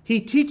 He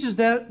teaches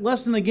that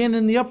lesson again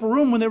in the upper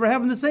room when they were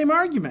having the same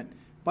argument,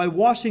 by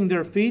washing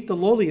their feet, the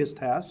lowliest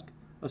task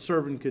a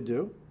servant could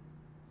do.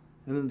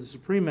 And then the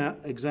supreme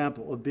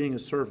example of being a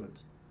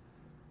servant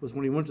was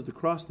when he went to the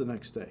cross the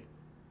next day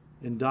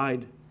and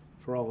died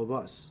for all of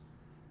us,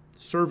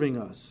 serving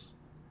us,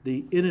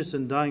 the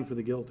innocent dying for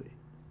the guilty.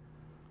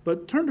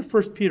 But turn to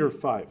 1 Peter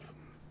 5.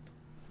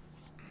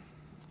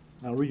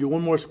 I'll read you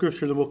one more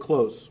scripture, then we'll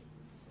close.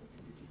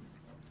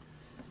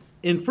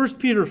 In 1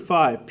 Peter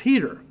 5,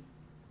 Peter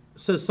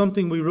says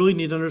something we really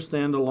need to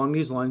understand along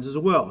these lines as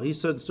well. He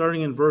said,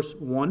 starting in verse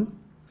 1,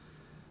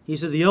 he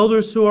said, "The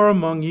elders who are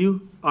among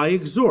you, I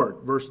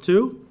exhort." Verse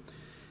 2,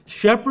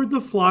 "Shepherd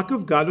the flock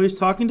of God." Well, he's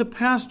talking to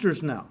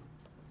pastors now.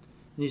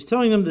 And he's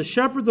telling them to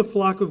shepherd the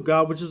flock of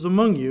God which is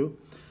among you,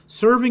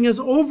 serving as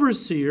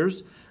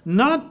overseers,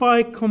 not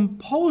by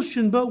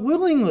compulsion, but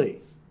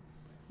willingly.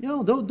 You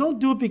know, don't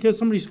do it because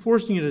somebody's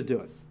forcing you to do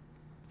it.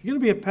 If you're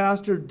going to be a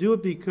pastor, do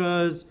it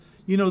because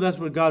you know that's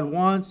what God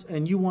wants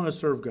and you want to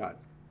serve God.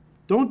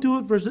 Don't do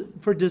it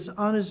for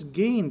dishonest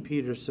gain,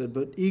 Peter said,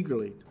 but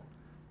eagerly.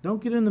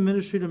 Don't get in the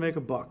ministry to make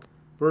a buck.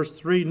 Verse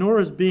 3, "Nor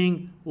as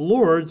being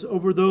lords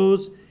over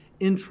those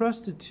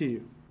entrusted to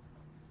you."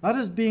 Not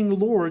as being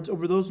lords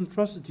over those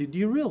entrusted to you. Do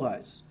you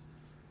realize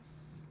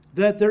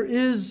that there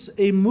is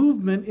a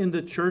movement in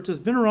the church that's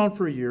been around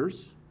for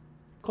years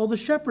called the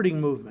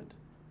shepherding movement?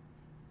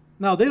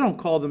 Now, they don't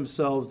call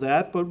themselves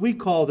that, but we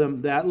call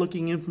them that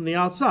looking in from the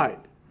outside.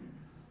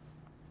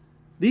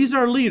 These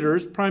are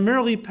leaders,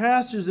 primarily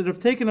pastors, that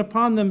have taken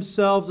upon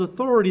themselves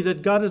authority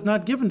that God has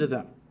not given to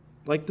them,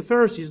 like the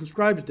Pharisees and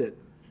scribes did,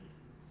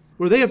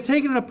 where they have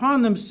taken it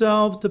upon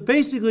themselves to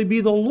basically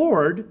be the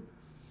Lord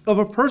of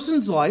a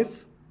person's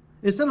life,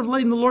 instead of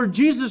letting the Lord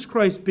Jesus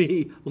Christ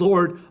be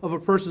Lord of a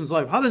person's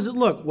life. How does it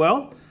look?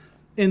 Well,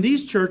 in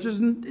these churches,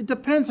 and it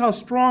depends how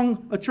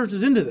strong a church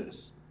is into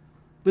this,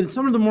 but in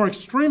some of the more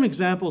extreme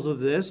examples of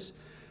this,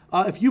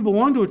 if you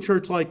belong to a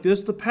church like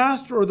this, the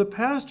pastor or the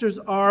pastors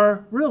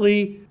are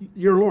really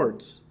your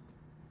lords.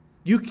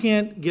 You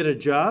can't get a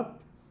job.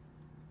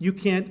 You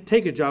can't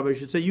take a job, I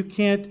should say. You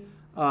can't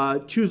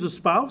choose a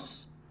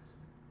spouse.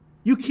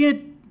 You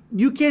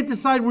can't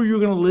decide where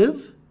you're going to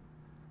live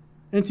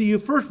until you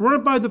first run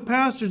it by the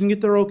pastors and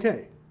get their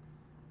okay.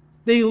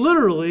 They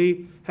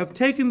literally have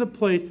taken the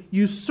place,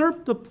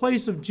 usurped the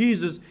place of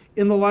Jesus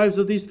in the lives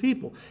of these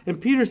people.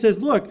 And Peter says,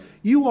 look,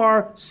 you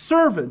are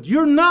servants.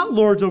 You're not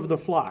lords over the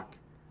flock.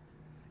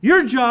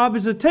 Your job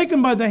is to take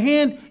them by the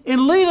hand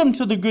and lead them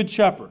to the good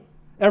shepherd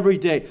every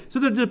day. So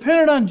they're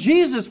dependent on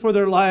Jesus for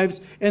their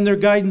lives and their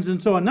guidance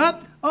and so on,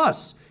 not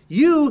us.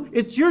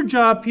 It's your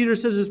job, Peter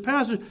says, as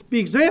pastors, to be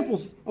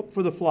examples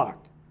for the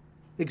flock.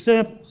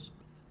 Examples.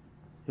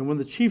 And when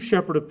the chief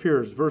shepherd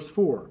appears, verse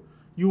 4,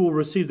 you will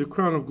receive the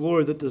crown of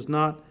glory that does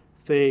not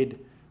fade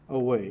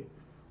away.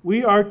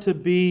 We are to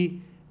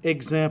be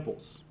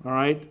examples, all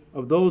right,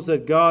 of those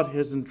that God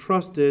has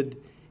entrusted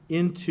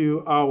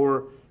into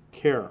our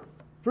care.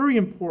 Very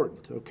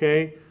important,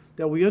 okay,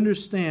 that we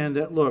understand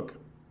that, look,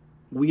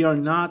 we are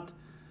not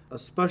a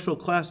special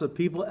class of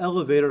people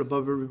elevated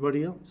above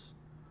everybody else.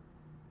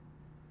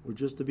 We're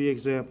just to be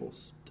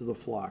examples to the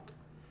flock.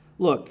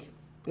 Look,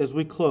 as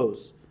we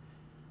close,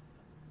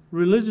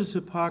 religious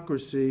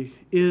hypocrisy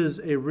is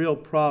a real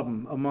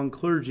problem among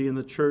clergy in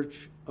the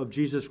Church of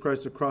Jesus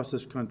Christ across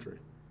this country.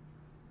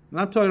 And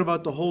I'm talking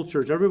about the whole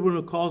church. Everyone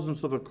who calls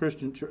themselves a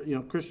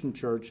Christian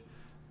church,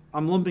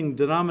 I'm lumping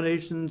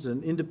denominations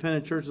and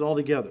independent churches all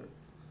together.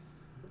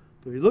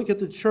 But if you look at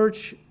the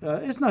church,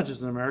 it's not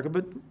just in America,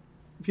 but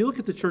if you look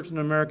at the church in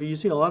America, you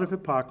see a lot of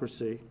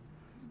hypocrisy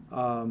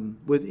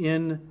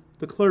within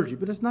the clergy.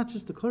 But it's not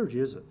just the clergy,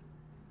 is it?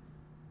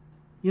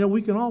 You know,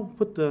 we can all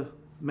put the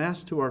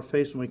mask to our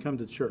face when we come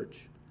to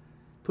church.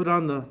 Put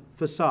on the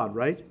facade,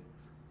 right?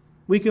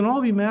 We can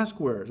all be mask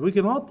wearers. We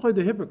can all play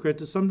the hypocrite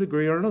to some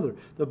degree or another.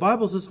 The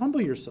Bible says,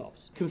 humble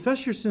yourselves.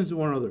 Confess your sins to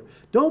one another.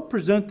 Don't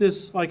present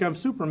this like I'm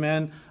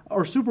Superman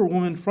or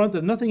Superwoman front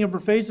that nothing ever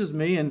phases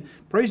me and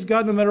praise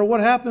God no matter what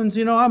happens.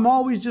 You know, I'm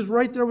always just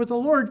right there with the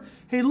Lord.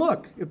 Hey,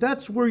 look, if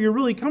that's where you're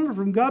really coming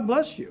from, God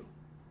bless you.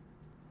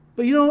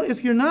 But you know,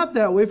 if you're not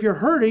that way, if you're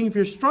hurting, if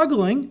you're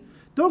struggling,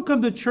 don't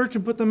come to church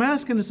and put the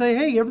mask on and say,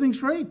 hey, everything's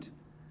great.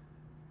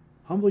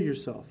 Humble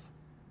yourself.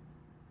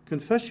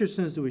 Confess your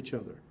sins to each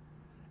other.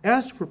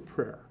 Ask for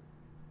prayer.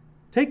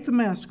 Take the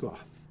mask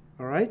off,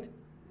 all right?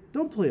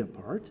 Don't play a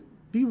part.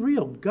 Be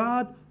real.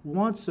 God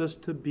wants us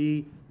to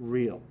be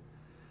real.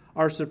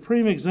 Our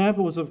supreme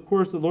example is, of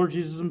course, the Lord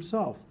Jesus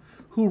himself,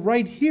 who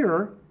right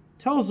here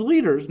tells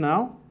leaders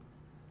now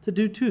to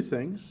do two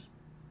things.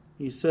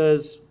 He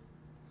says,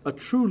 a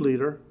true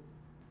leader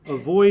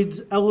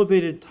avoids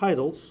elevated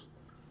titles,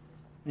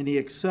 and he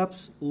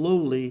accepts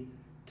lowly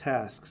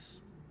tasks.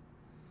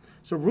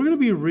 So if we're going to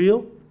be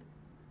real,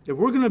 if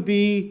we're going to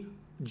be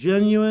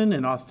genuine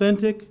and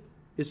authentic,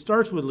 it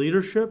starts with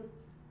leadership.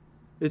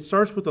 It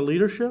starts with the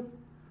leadership.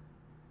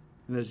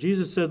 And as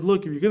Jesus said,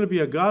 look, if you're going to be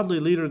a godly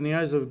leader in the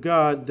eyes of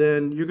God,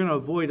 then you're going to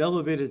avoid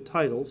elevated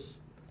titles,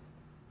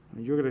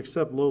 and you're going to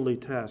accept lowly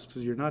tasks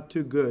because you're not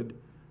too good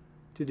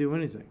to do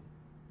anything.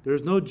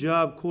 There's no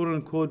job, quote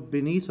unquote,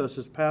 beneath us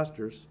as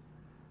pastors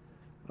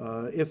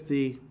if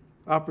the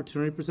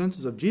opportunity presents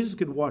itself. If Jesus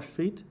could wash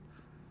feet,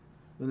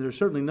 then there's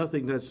certainly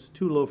nothing that's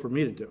too low for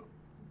me to do.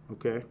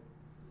 Okay?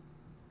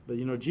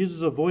 But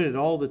Jesus avoided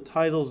all the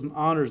titles and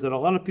honors that a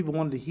lot of people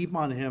wanted to heap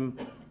on him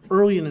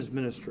early in his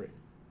ministry.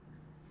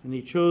 And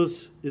he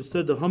chose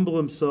instead to humble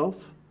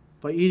himself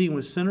by eating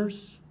with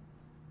sinners,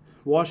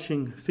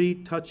 washing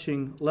feet,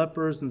 touching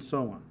lepers, and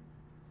so on.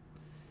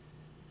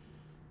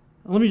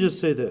 Let me just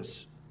say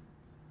this.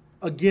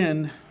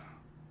 Again,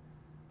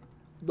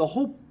 the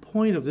whole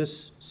point of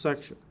this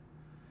section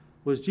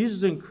was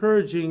Jesus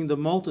encouraging the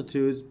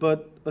multitudes,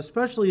 but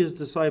especially his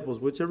disciples,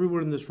 which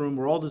everyone in this room,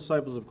 we're all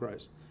disciples of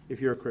Christ,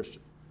 if you're a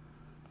Christian.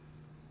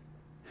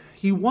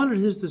 He wanted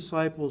his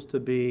disciples to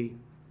be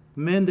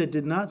men that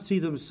did not see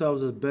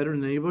themselves as better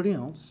than anybody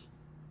else.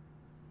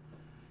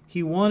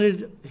 He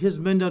wanted his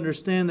men to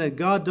understand that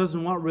God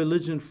doesn't want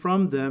religion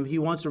from them. He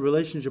wants a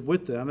relationship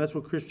with them. That's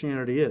what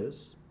Christianity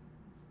is.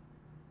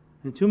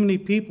 And too many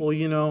people,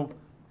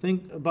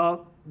 think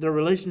about their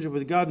relationship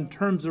with God in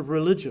terms of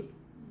religion.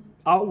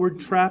 Outward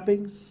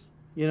trappings,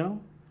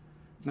 And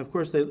of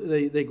course,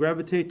 they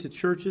gravitate to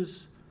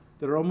churches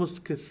that are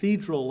almost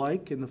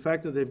cathedral-like in the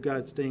fact that they've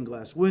got stained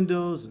glass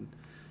windows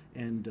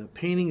and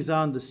paintings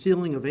on the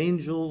ceiling of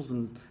angels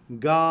and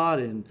God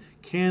and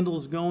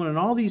candles going and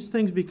all these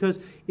things because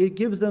it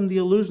gives them the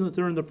illusion that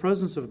they're in the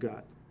presence of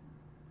God.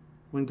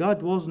 When God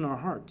dwells in our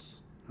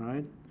hearts, all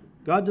right?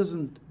 God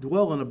doesn't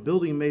dwell in a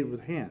building made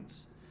with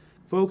hands.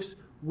 Folks,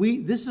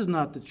 this is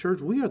not the church.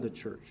 We are the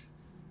church.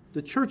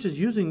 The church is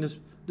using this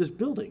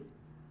building,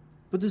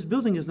 but this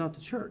building is not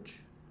the church.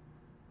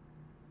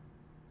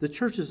 The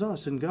church is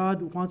us, and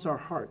God wants our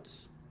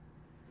hearts.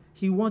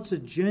 He wants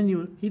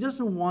He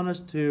doesn't want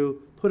us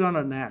to put on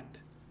an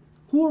act.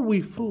 Who are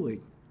we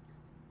fooling?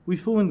 We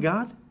fooling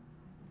God?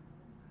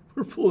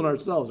 We're fooling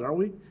ourselves, aren't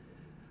we?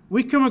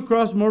 We come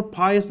across more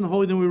pious and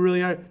holy than we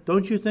really are.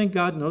 Don't you think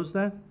God knows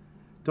that?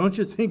 Don't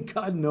you think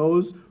God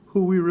knows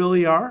who we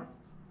really are?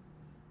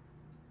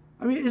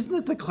 I mean, isn't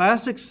it the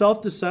classic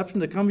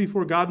self-deception to come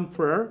before God in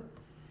prayer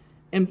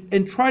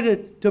and try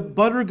to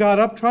butter God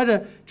up, try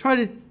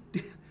to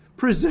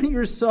present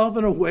yourself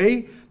in a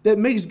way that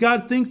makes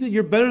God think that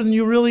you're better than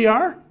you really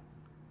are?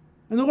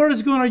 And the Lord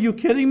is going, are you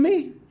kidding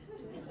me?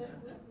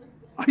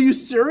 Are you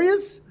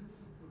serious?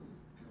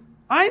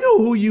 I know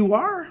who you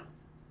are.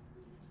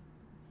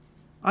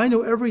 I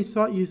know every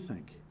thought you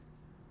think.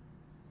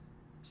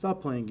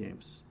 Stop playing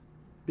games.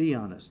 Be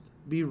honest.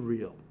 Be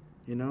real,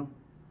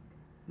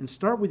 And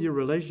start with your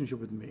relationship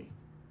with me.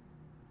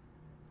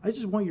 I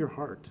just want your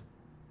heart,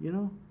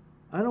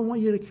 I don't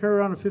want you to carry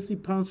around a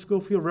 50-pound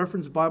Scofield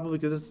Reference Bible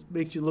because it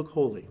makes you look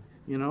holy,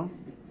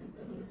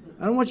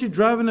 I don't want you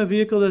driving a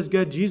vehicle that's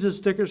got Jesus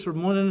stickers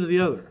from one end to the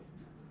other.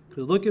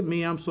 Because look at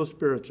me, I'm so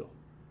spiritual.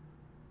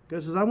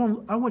 God says, I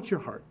want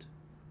your heart.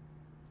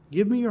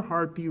 Give me your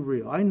heart, be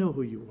real. I know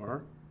who you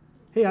are.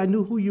 Hey, I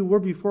knew who you were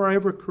before I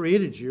ever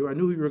created you. I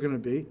knew who you were going to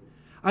be.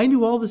 I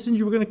knew all the sins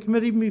you were going to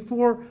commit even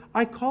before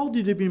I called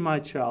you to be my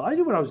child. I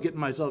knew what I was getting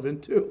myself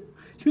into.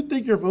 You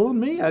think you're fooling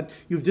me?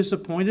 You've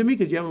disappointed me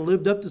because you haven't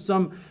lived up to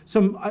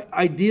some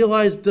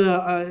idealized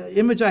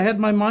image I had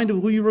in my mind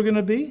of who you were going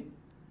to be?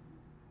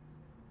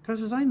 God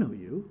says, I know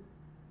you.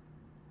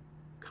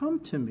 Come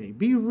to me.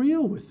 Be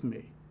real with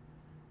me.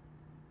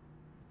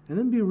 And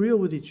then be real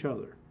with each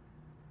other.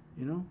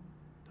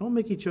 Don't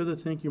make each other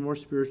think you're more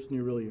spiritual than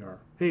you really are.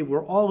 Hey,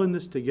 we're all in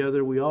this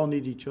together. We all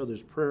need each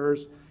other's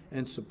prayers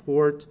and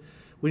support.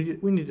 We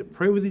need to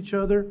pray with each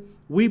other.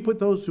 Weep with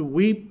those who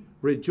weep.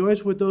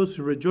 Rejoice with those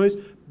who rejoice.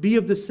 Be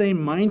of the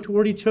same mind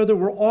toward each other.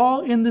 We're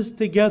all in this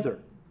together.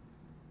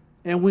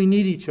 And we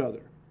need each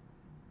other.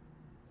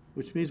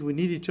 Which means we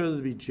need each other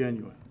to be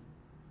genuine.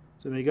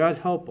 So may God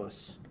help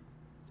us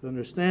to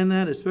understand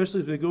that,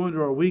 especially as we go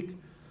into our week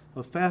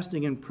of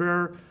fasting and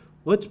prayer.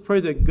 Let's pray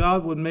that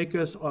God would make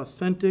us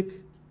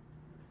authentic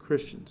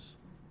Christians.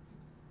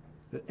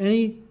 That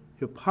any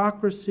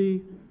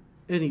hypocrisy,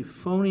 any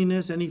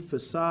phoniness, any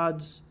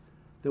facades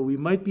that we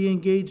might be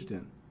engaged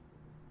in,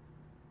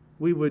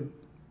 we would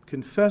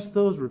confess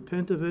those,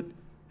 repent of it,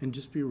 and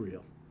just be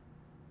real.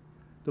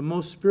 The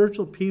most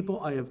spiritual people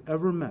I have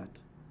ever met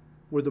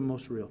were the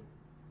most real.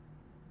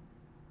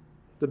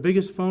 The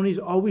biggest phonies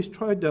always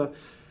tried to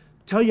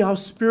tell you how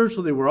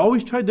spiritual they were,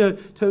 always tried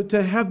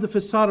to have the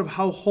facade of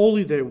how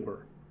holy they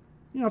were.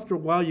 After a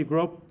while, you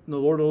grow up in the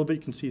Lord a little bit,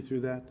 you can see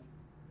through that.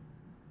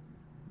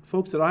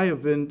 Folks that I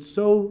have been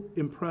so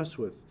impressed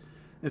with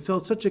and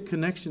felt such a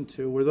connection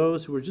to were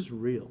those who were just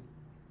real.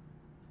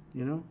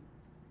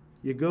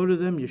 You go to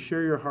them, you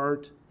share your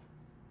heart.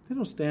 They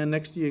don't stand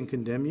next to you and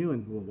condemn you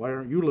and, well, why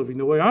aren't you living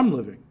the way I'm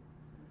living?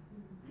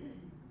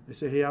 They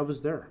say, hey, I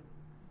was there.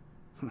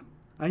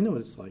 I know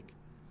what it's like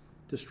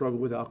to struggle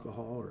with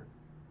alcohol or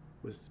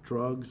with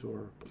drugs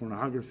or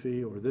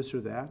pornography or this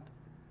or that.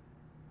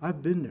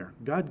 I've been there.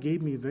 God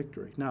gave me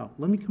victory. Now,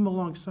 let me come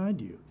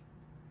alongside you.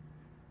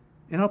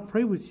 And I'll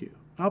pray with you.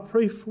 I'll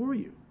pray for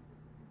you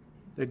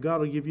that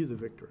God will give you the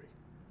victory.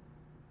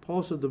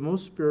 Paul said the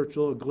most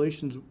spiritual,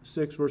 Galatians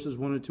 6, verses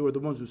 1 and 2, are the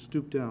ones who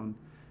stoop down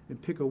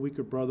and pick a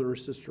weaker brother or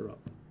sister up.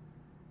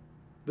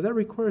 But that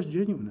requires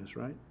genuineness,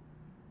 right?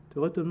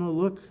 To let them know,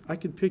 look, I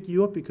can pick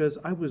you up because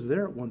I was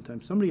there at one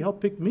time. Somebody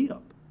helped pick me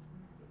up.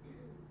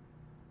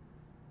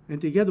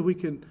 And together we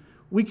can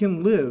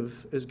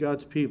live as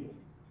God's people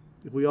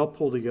if we all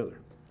pull together.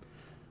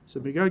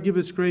 So may God give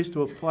us grace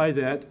to apply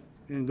that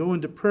and go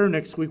into prayer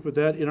next week with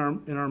that in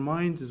our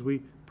minds as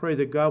we pray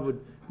that God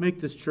would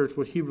make this church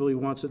what He really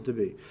wants it to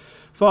be.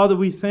 Father,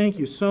 we thank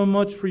you so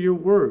much for your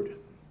word.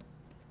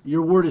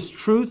 Your word is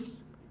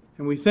truth,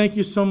 and we thank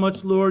you so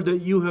much, Lord,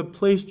 that you have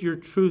placed your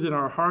truth in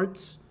our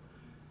hearts,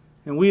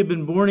 and we have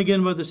been born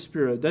again by the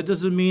Spirit. That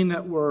doesn't mean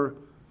that we're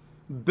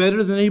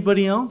better than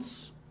anybody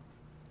else.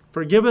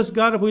 Forgive us,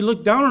 God, if we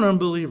look down on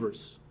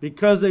unbelievers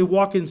because they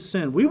walk in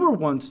sin. We were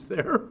once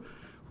there.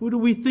 Who do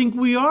we think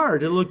we are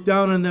to look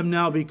down on them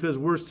now because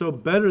we're so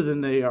better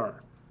than they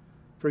are?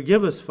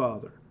 Forgive us,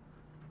 Father.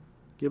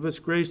 Give us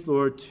grace,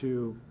 Lord,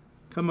 to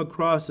come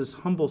across as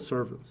humble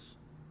servants,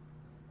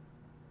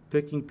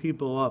 picking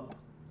people up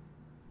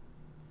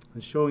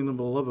and showing them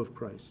the love of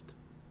Christ.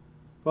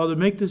 Father,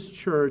 make this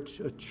church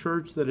a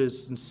church that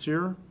is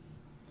sincere,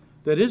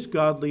 that is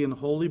godly and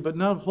holy, but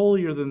not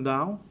holier than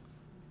thou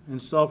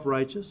and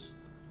self-righteous.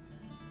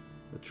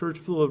 A church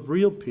full of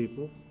real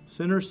people,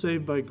 sinners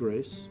saved by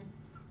grace,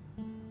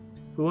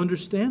 who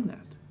understand that.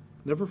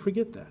 Never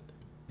forget that.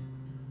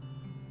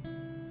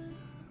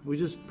 We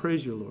just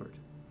praise you, Lord.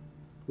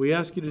 We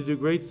ask you to do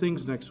great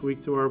things next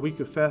week through our week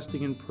of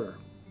fasting and prayer.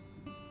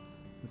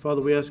 And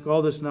Father, we ask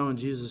all this now in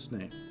Jesus'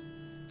 name.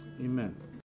 Amen.